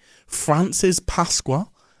Murphy, Francis Pasqua,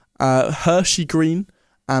 Hershey Green,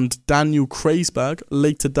 and Daniel Kreisberg,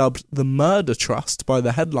 later dubbed the Murder Trust by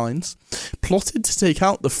the headlines, plotted to take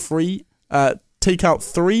out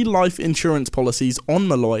 3 life insurance policies on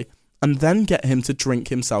Malloy and then get him to drink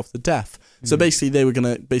himself to death. So basically they were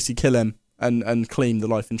going to kill him and claim the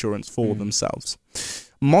life insurance for themselves.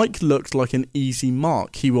 Mike looked like an easy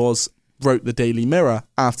mark. He was, wrote the Daily Mirror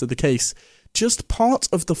after the case, just part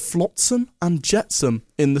of the flotsam and jetsam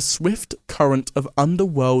in the swift current of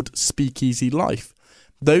underworld speakeasy life.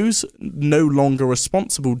 Those no longer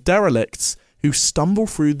responsible derelicts who stumble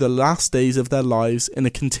through the last days of their lives in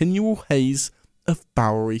a continual haze of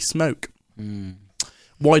Bowery smoke.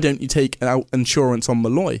 Why don't you take out insurance on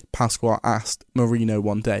Malloy? Pasqua asked Marino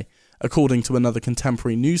one day. According to another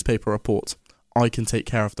contemporary newspaper report, I can take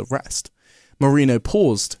care of the rest. Marino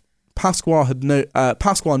paused.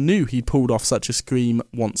 Pasquale knew he'd pulled off such a scheme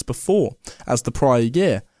once before, as the prior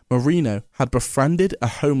year, Marino had befriended a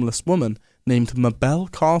homeless woman named Mabel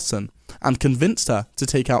Carson and convinced her to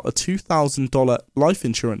take out a $2,000 life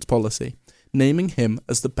insurance policy, naming him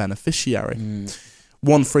as the beneficiary.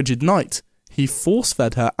 One frigid night, he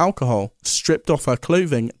force-fed her alcohol, stripped off her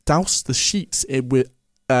clothing, doused the sheets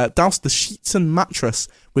and mattress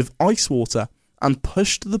with ice water, and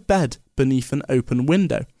pushed the bed beneath an open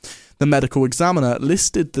window. The medical examiner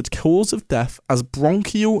listed the cause of death as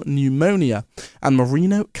bronchial pneumonia, and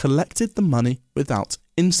Marino collected the money without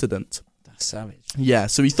incident. That's savage. Yeah,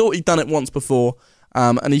 so he thought he'd done it once before,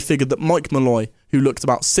 and he figured that Mike Malloy, who looked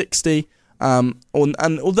about 60, and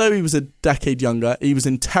although he was a decade younger, he was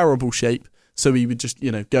in terrible shape, so he would just,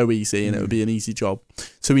 go easy and it would be an easy job.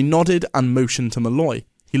 So he nodded and motioned to Malloy.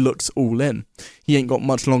 He looks all in. He ain't got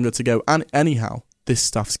much longer to go, and anyhow, this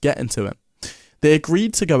stuff's getting to him. They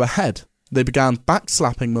agreed to go ahead. They began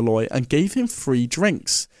backslapping Malloy and gave him free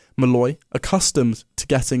drinks. Malloy, accustomed to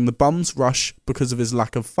getting the bum's rush because of his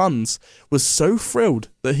lack of funds, was so thrilled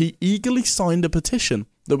that he eagerly signed a petition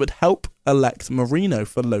that would help elect Marino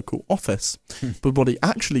for local office. But what he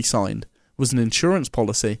actually signed was an insurance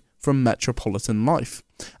policy from Metropolitan Life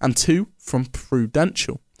and 2 from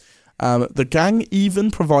Prudential. The gang even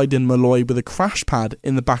provided Malloy with a crash pad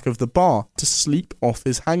in the back of the bar to sleep off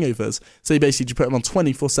his hangovers. So he basically just put him on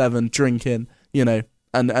 24/7 drinking,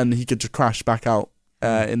 and he could just crash back out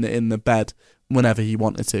in the bed whenever he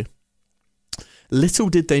wanted to. Little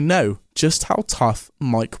did they know just how tough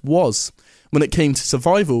Mike was. When it came to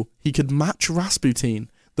survival, he could match Rasputin,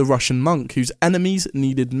 the Russian monk whose enemies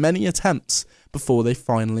needed many attempts before they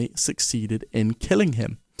finally succeeded in killing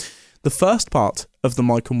him. The first part of the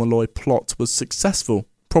Michael Malloy plot was successful,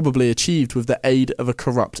 probably achieved with the aid of a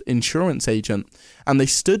corrupt insurance agent, and they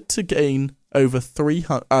stood to gain over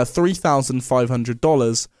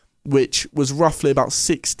 $3,500, which was roughly about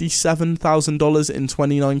 $67,000 in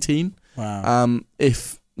 2019. Wow.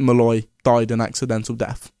 If Malloy died an accidental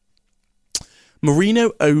death.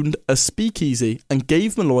 Marino owned a speakeasy and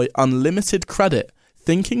gave Malloy unlimited credit,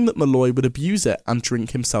 thinking that Malloy would abuse it and drink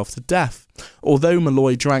himself to death. Although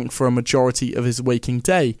Malloy drank for a majority of his waking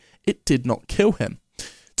day, it did not kill him.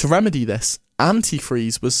 To remedy this,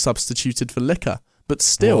 antifreeze was substituted for liquor, but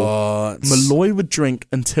still, Malloy would drink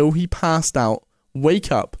until he passed out,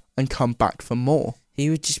 wake up, and come back for more. He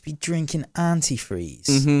would just be drinking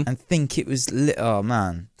antifreeze and think it was oh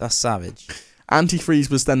man, that's savage. Antifreeze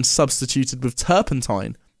was then substituted with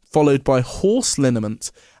turpentine, followed by horse liniment,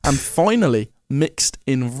 and finally mixed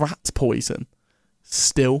in rat poison.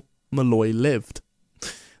 Still, Malloy lived.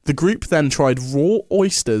 The group then tried raw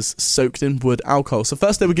oysters soaked in wood alcohol. So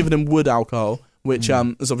first they were giving him wood alcohol, which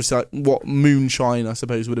is obviously like what moonshine, I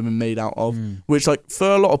suppose, would have been made out of. Which, like, for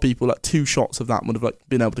a lot of people, like 2 shots of that would have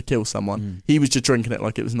been able to kill someone. He was just drinking it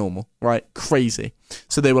like it was normal, right? Crazy.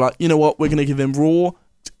 So they were like, you know what? We're going to give him raw,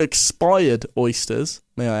 expired oysters,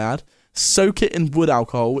 may I add. Soak it in wood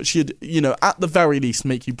alcohol, which should, at the very least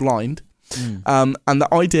make you blind. And the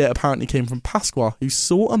idea apparently came from Pasquale, who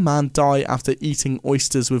saw a man die after eating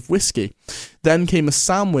oysters with whiskey. Then came a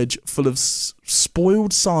sandwich full of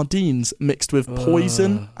spoiled sardines mixed with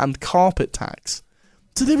poison and carpet tacks.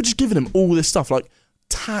 So they were just giving him all this stuff, like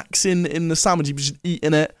tacks in the sandwich. He was just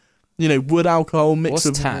eating it, wood alcohol mixed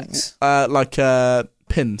with tacks?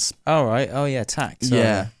 Pins. Oh, right. Oh, yeah, tacks.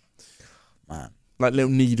 Yeah. Man. Like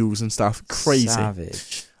little needles and stuff. Crazy.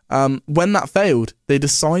 Savage. When that failed, they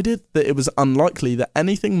decided that it was unlikely that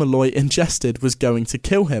anything Malloy ingested was going to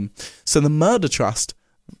kill him. So the murder trust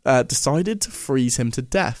decided to freeze him to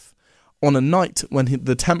death. On a night when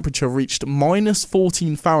the temperature reached minus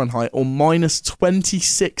 14 Fahrenheit or minus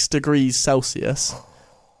 26 degrees Celsius.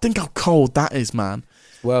 Think how cold that is, man.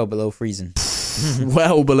 Well below freezing.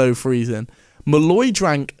 Well below freezing. Malloy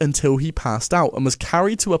drank until he passed out and was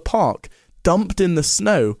carried to a park, dumped in the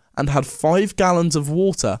snow, and had 5 gallons of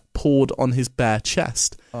water poured on his bare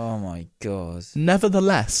chest. Oh my God.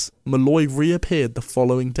 Nevertheless, Malloy reappeared the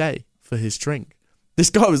following day for his drink.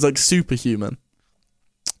 This guy was like superhuman.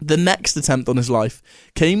 The next attempt on his life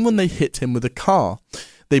came when they hit him with a car.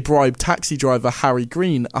 They bribed taxi driver Harry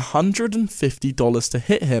Green $150 to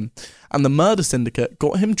hit him, and the murder syndicate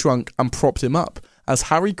got him drunk and propped him up as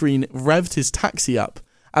Harry Green revved his taxi up.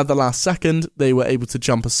 At the last second, they were able to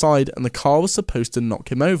jump aside and the car was supposed to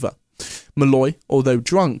knock him over. Malloy, although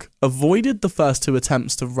drunk, avoided the first 2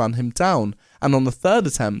 attempts to run him down, and on the 3rd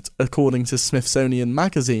attempt, according to Smithsonian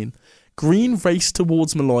Magazine, Green raced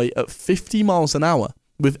towards Malloy at 50 miles an hour.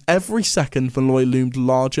 With every second, Malloy loomed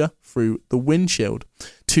larger through the windshield.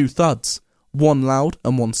 2 thuds, one loud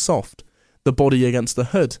and one soft. the body against the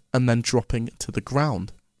hood, and then dropping to the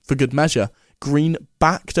ground. For good measure, Green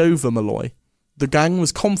backed over Malloy. The gang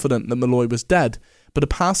was confident that Malloy was dead, but a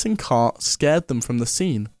passing car scared them from the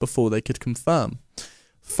scene before they could confirm.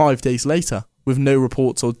 5 days later, with no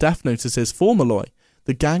reports or death notices for Malloy,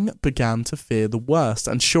 the gang began to fear the worst,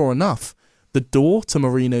 and sure enough, the door to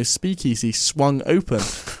Marino's speakeasy swung open,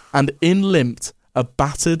 and in limped a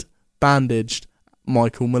battered, bandaged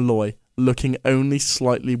Michael Malloy, looking only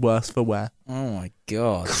slightly worse for wear. Oh my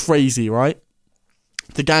God. Crazy, right?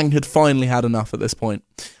 The gang had finally had enough at this point,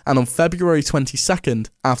 and on February 22nd,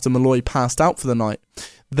 after Malloy passed out for the night,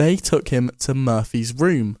 they took him to Murphy's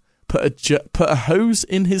room, put a hose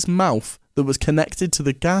in his mouth that was connected to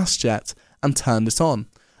the gas jet, and turned it on.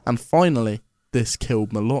 And finally, this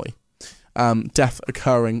killed Malloy. Death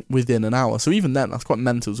occurring within an hour. So even then, that's quite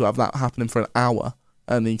mental to have that happening for an hour,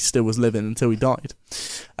 and he still was living until he died.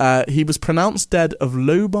 He was pronounced dead of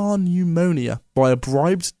lobar pneumonia by a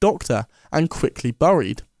bribed doctor and quickly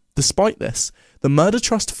buried. Despite this, the murder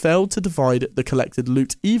trust failed to divide the collected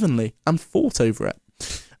loot evenly and fought over it.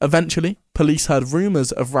 Eventually, police heard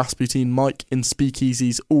rumours of Rasputin Mike in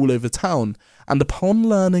speakeasies all over town, and upon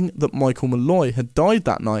learning that Michael Malloy had died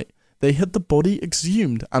that night, they had the body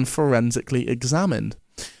exhumed and forensically examined.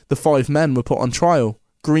 The 5 men were put on trial.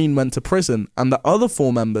 Green went to prison, and the other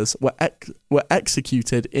 4 members were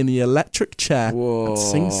executed in the electric chair at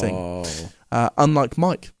Sing Sing. Unlike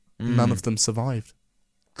Mike, none of them survived.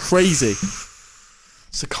 Crazy.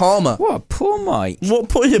 So karma. What, poor Mike.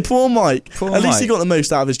 Poor Mike. At least Mike. he got the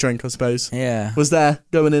most out of his drink, I suppose. Yeah. Was there,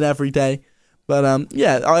 going in every day. But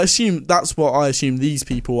yeah, I assume that's what I assume these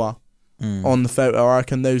people are on the photo. I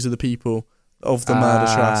reckon those are the people of the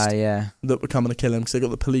murder trust that were coming to kill him, because they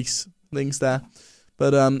got the police things there.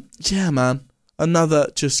 But yeah, man, another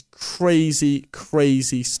just crazy,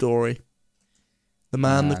 crazy story. The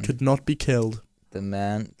man that could not be killed. The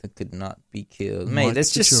man that could not be killed. Mate,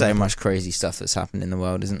 there's just so much crazy stuff that's happened in the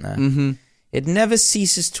world, isn't there? Mm-hmm. It never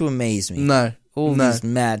ceases to amaze me. No. All these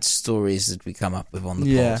mad stories that we come up with on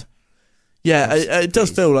the pod. Yeah, it does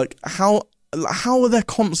feel like how are there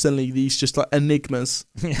constantly these just like enigmas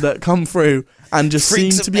that come through and just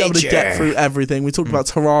Freaks seem to be able to get through everything. We talked about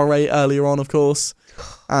Tarrare earlier on, of course.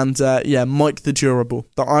 And Mike the Durable,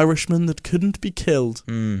 the Irishman that couldn't be killed.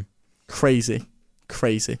 Crazy.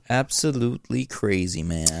 Absolutely crazy,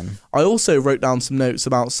 man. I also wrote down some notes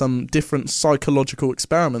about some different psychological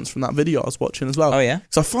experiments from that video I was watching as well. Oh, yeah?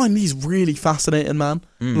 So I find these really fascinating, man.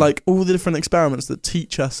 Like all the different experiments that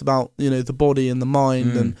teach us about, the body and the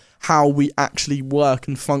mind and how we actually work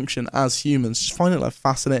and function as humans. Just find it like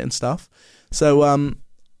fascinating stuff. So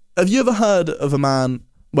have you ever heard of a man,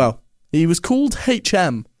 well, he was called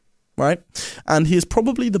HM, right? And he is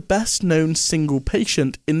probably the best known single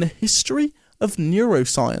patient in the history of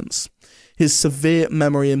neuroscience. His severe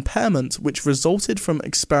memory impairment, which resulted from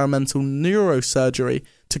experimental neurosurgery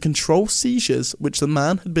to control seizures which the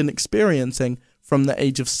man had been experiencing from the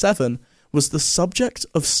age of 7, was the subject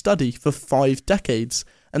of study for 5 decades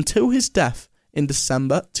until his death in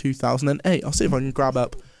December 2008. I'll see if I can grab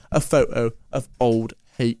up a photo of old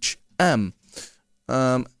HM.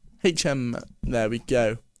 HM, there we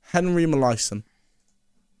go. Henry Molaison.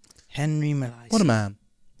 What a man.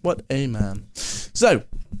 What a man. So,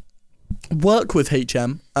 work with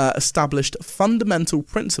HM established fundamental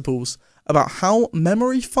principles about how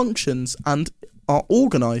memory functions and are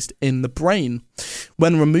organised in the brain.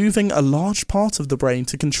 When removing a large part of the brain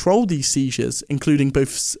to control these seizures, including both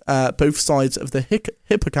sides of the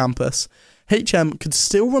hippocampus, HM could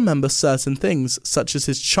still remember certain things, such as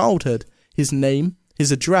his childhood, his name,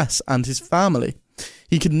 his address, and his family.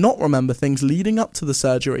 He could not remember things leading up to the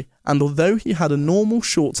surgery, and although he had a normal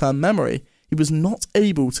short-term memory, he was not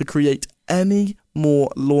able to create any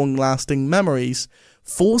more long-lasting memories,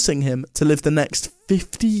 forcing him to live the next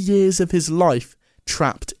 50 years of his life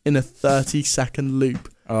trapped in a 30-second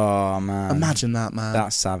loop. Oh, man. Imagine that, man.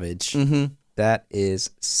 That's savage. Mm-hmm. That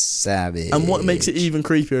is savage. And what makes it even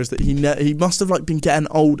creepier is that he must have like been getting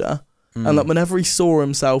older, and like whenever he saw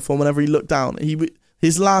himself or whenever he looked down,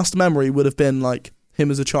 his last memory would have been like him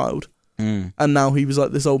as a child, and now he was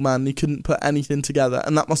like this old man and he couldn't put anything together,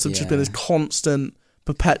 and that must have just been his constant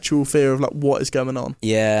perpetual fear of like what is going on.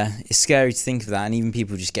 Yeah, it's scary to think of that, and even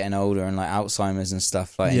people just getting older and like Alzheimer's and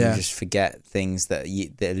stuff, like and you just forget things that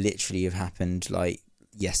literally have happened like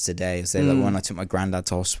yesterday. So like when I took my granddad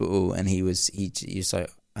to hospital and he was like,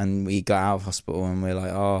 and we got out of hospital and we're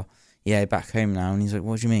like, oh yeah, back home now, and he's like,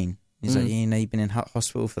 what do you mean? He's like, you've been in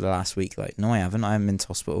hospital for the last week. Like, no, I haven't been to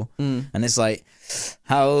hospital. And it's like,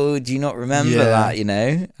 how do you not remember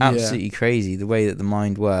that, Absolutely crazy, the way that the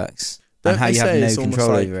mind works. And how you have no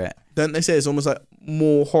control over it. Don't they say it's almost like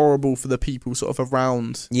more horrible for the people sort of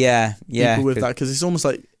around people with that, because it's almost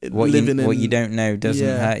like what you don't know doesn't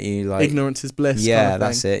yeah, hurt you. Like ignorance is bliss. Yeah, kind of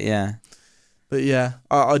that's thing. it. Yeah. But yeah,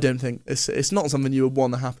 I don't think it's not something you would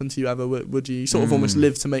want to happen to you ever, would you? You sort of almost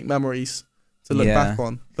live to make memories to look back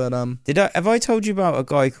on. But have I told you about a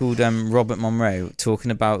guy called Robert Monroe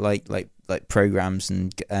talking about like programs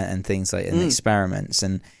and things like and experiments,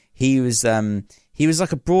 and he was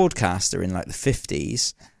like a broadcaster in like the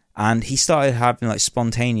 50s, and he started having like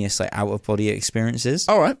spontaneous like out of body experiences.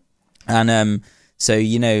 All right. And so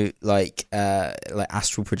like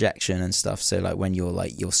astral projection and stuff. So like when you're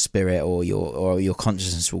like your spirit or your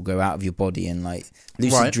consciousness will go out of your body, and like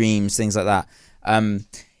lucid dreams, things like that.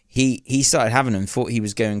 He started having them, thought he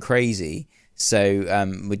was going crazy. So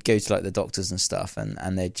would go to like the doctors and stuff,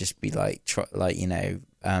 and they'd just be like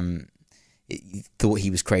thought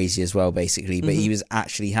he was crazy as well, basically. But he was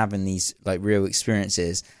actually having these like real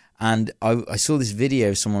experiences. And I saw this video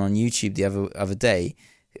of someone on YouTube the other day,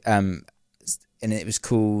 and it was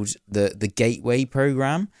called the Gateway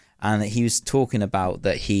Program, and he was talking about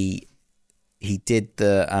that he did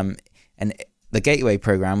and the Gateway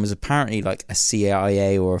Program was apparently like a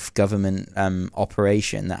CIA or a government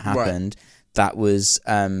operation that happened that was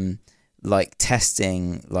like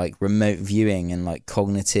testing like remote viewing and like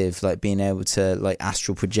cognitive, like being able to like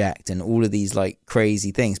astral project and all of these like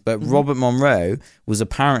crazy things. But Robert Monroe was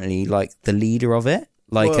apparently like the leader of it.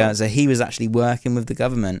 Like so he was actually working with the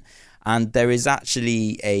government. And there is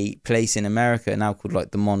actually a place in America now called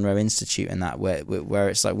like the Monroe Institute, and that where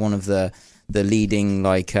it's like one of the leading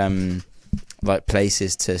like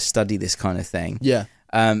places to study this kind of thing. Yeah.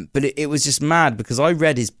 But it was just mad because I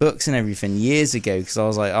read his books and everything years ago, because I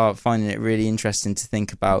was like, finding it really interesting to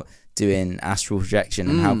think about doing astral projection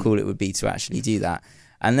and how cool it would be to actually do that.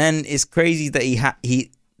 And then it's crazy that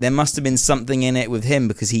there must have been something in it with him,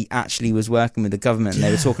 because he actually was working with the government, and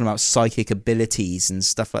they were talking about psychic abilities and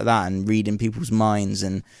stuff like that, and reading people's minds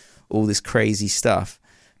and all this crazy stuff.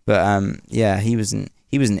 But he was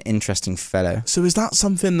an interesting fellow. So is that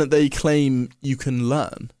something that they claim you can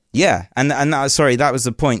learn? Yeah, and that was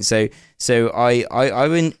the point. So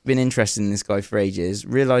I've been interested in this guy for ages.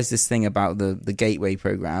 Realized this thing about the Gateway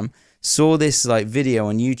Program. Saw this like video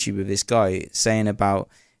on YouTube of this guy saying about,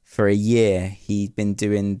 for a year he'd been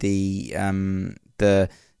doing the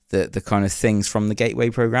kind of things from the Gateway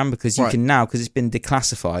Program, because you can now, because it's been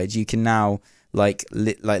declassified, you can now like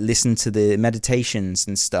listen to the meditations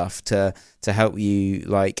and stuff to help you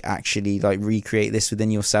like actually like recreate this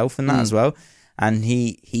within yourself and that as well. And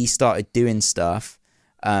he started doing stuff,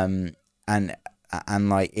 and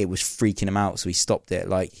like it was freaking him out, so he stopped it.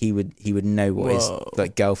 Like he would know what his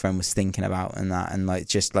like girlfriend was thinking about and that, and like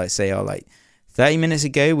just like say, like 30 minutes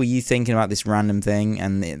ago were you thinking about this random thing,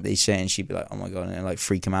 and they say, and she'd be like, oh my god, and it like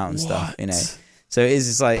freak him out and stuff, you know. So it's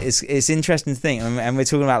just like it's interesting thing, and we're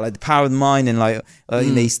talking about like the power of the mind and like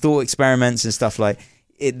these thought experiments and stuff like.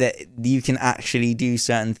 That you can actually do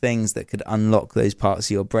certain things that could unlock those parts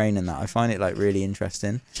of your brain, and that I find it like really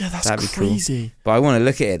interesting. Yeah, that's crazy. Cool. But I want to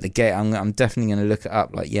look at it. I'm definitely going to look it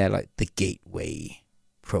up. Like the Gateway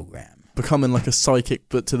Program. Becoming like a psychic,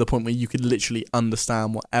 but to the point where you could literally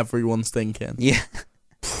understand what everyone's thinking. Yeah,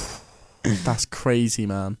 that's crazy,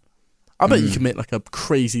 man. I bet you can make like a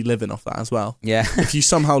crazy living off that as well. Yeah, if you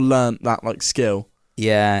somehow learnt that like skill.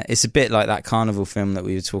 Yeah, it's a bit like that carnival film that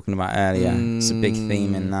we were talking about earlier. It's a big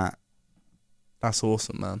theme in that. That's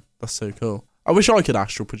awesome, man. That's so cool. I wish I could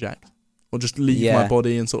astral project, or just leave my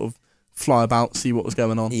body and sort of fly about, see what was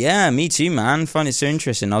going on. Yeah, me too, man. Find it so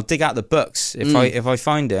interesting. I'll dig out the books if I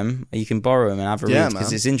find them. You can borrow them and have a read,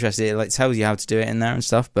 because it's interesting. It like tells you how to do it in there and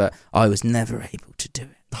stuff. But I was never able to do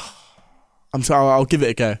it. I'm sorry. I'll give it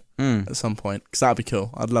a go at some point, because that'd be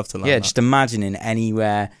cool. I'd love to learn. Yeah, that. Just imagining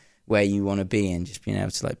anywhere where you want to be and just being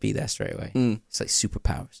able to like be there straight away. It's like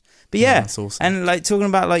superpowers. But yeah, that's awesome. And like talking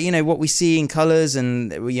about like, you know, what we see in colours,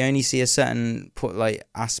 and we only see a certain like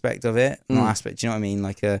aspect of it. Not aspect, do you know what I mean?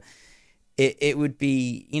 Like it would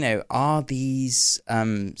be, you know, are these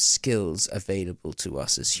skills available to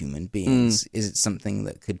us as human beings? Is it something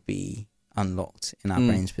that could be unlocked in our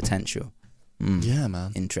brain's potential? Yeah,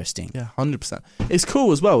 man. Interesting. Yeah, 100%. It's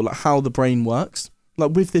cool as well, like how the brain works.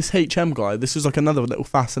 Like with this HM guy, this was like another little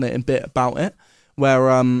fascinating bit about it,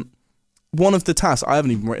 where one of the tasks, I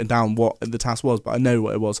haven't even written down what the task was, but I know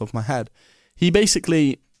what it was off my head. He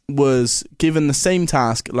basically was given the same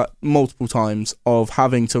task like multiple times of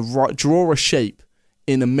having to draw a shape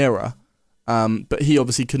in a mirror, but he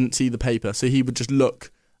obviously couldn't see the paper, so he would just look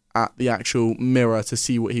at the actual mirror to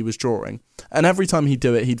see what he was drawing. And every time he'd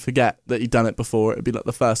do it, he'd forget that he'd done it before. It'd be like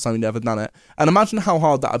the first time he'd ever done it. And imagine how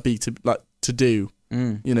hard that would be to do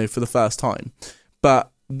for the first time.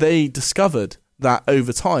 But they discovered that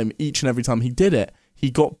over time, each and every time he did it, he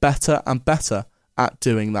got better and better at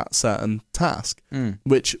doing that certain task,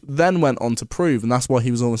 which then went on to prove, and that's why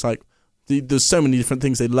he was almost like, there's so many different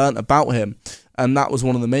things they learnt about him, and that was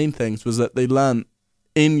one of the main things, was that they learnt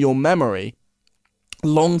in your memory,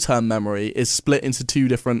 long-term memory is split into two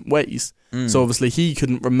different ways. So obviously he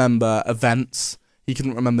couldn't remember events, he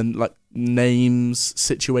couldn't remember like names,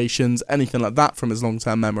 situations, anything like that from his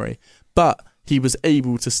long-term memory, but he was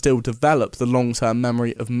able to still develop the long-term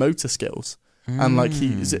memory of motor skills. And like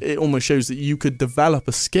it almost shows that you could develop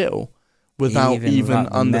a skill without even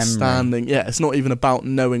understanding. Yeah, it's not even about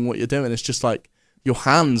knowing what you're doing. It's just like your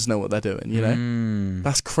hands know what they're doing,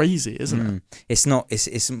 That's crazy, isn't it? It's not.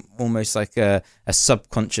 It's almost like a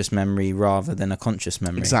subconscious memory rather than a conscious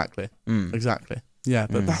memory. Exactly. Exactly. Yeah,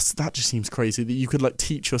 but that just seems crazy that you could like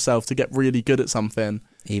teach yourself to get really good at something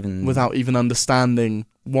even without even understanding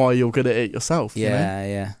why you're good at it yourself. Yeah, you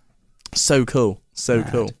know? Yeah. So cool. So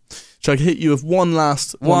cool. Shall I hit you with one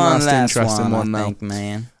last interesting one now? Think,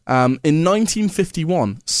 man. In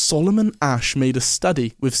 1951, Solomon Ash made a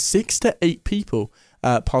study with 6 to 8 people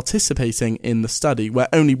participating in the study, where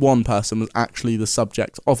only one person was actually the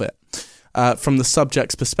subject of it. From the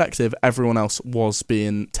subject's perspective, everyone else was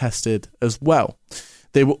being tested as well.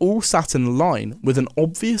 They were all sat in a line with an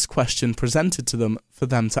obvious question presented to them for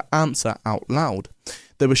them to answer out loud.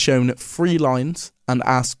 They were shown 3 lines and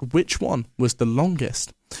asked which one was the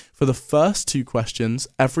longest. For the first 2 questions,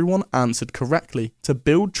 everyone answered correctly to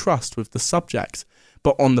build trust with the subject.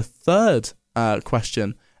 But on the third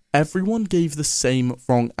question, everyone gave the same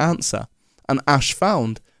wrong answer. And Ash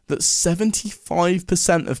found that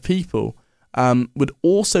 75% of people would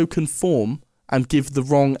also conform and give the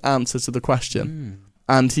wrong answer to the question.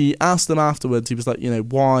 And he asked them afterwards, he was like,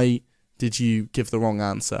 why did you give the wrong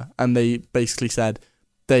answer? And they basically said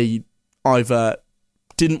they either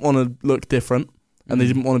didn't want to look different and they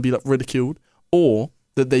didn't want to be like ridiculed, or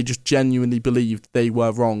that they just genuinely believed they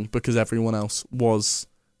were wrong because everyone else was,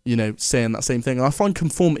 saying that same thing. And I find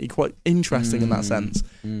conformity quite interesting in that sense.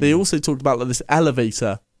 They also talked about like this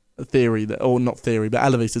elevator theory,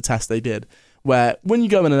 elevator test they did, where when you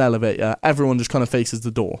go in an elevator, everyone just kind of faces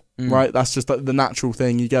the door, right? That's just like the natural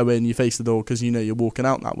thing. You go in, you face the door because you're walking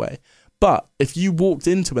out that way. But if you walked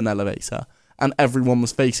into an elevator and everyone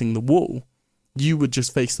was facing the wall, you would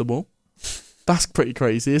just face the wall. That's pretty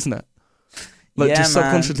crazy, isn't it? Like, just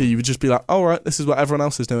subconsciously, you would just be like, "All right, this is what everyone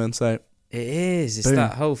else is doing." So it is. It's boom.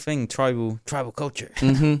 that whole thing, tribal culture.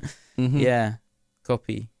 Yeah,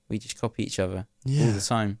 copy. We just copy each other all the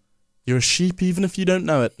time. You're a sheep, even if you don't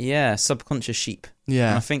know it. Yeah, subconscious sheep. Yeah,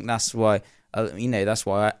 and I think that's why, that's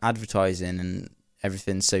why advertising and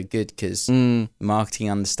everything's so good, because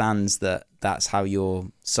marketing understands that that's how your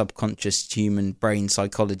subconscious human brain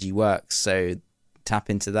psychology works. So tap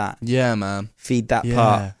into that. Yeah, man. Feed that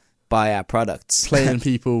part. Buy our products. Playing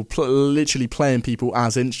people, literally playing people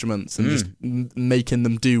as instruments and just making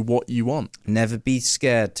them do what you want. Never be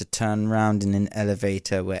scared to turn around in an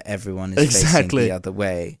elevator where everyone is facing the other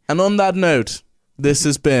way. And on that note, this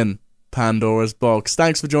has been Pandora's Box.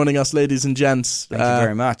 Thanks for joining us, ladies and gents. Thank you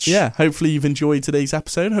very much. Yeah, hopefully you've enjoyed today's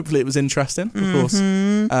episode. Hopefully it was interesting. Of course,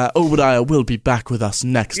 Obadiah will be back with us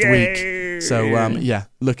next week. So,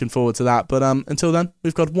 looking forward to that. But until then,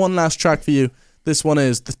 we've got one last track for you. This one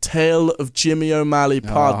is The Tale of Jimmy O'Malley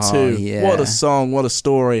Part 2. Yeah. What a song, what a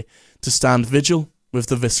story. To stand vigil with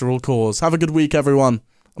the visceral cause. Have a good week, everyone.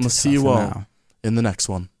 And we'll see you all in the next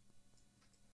one.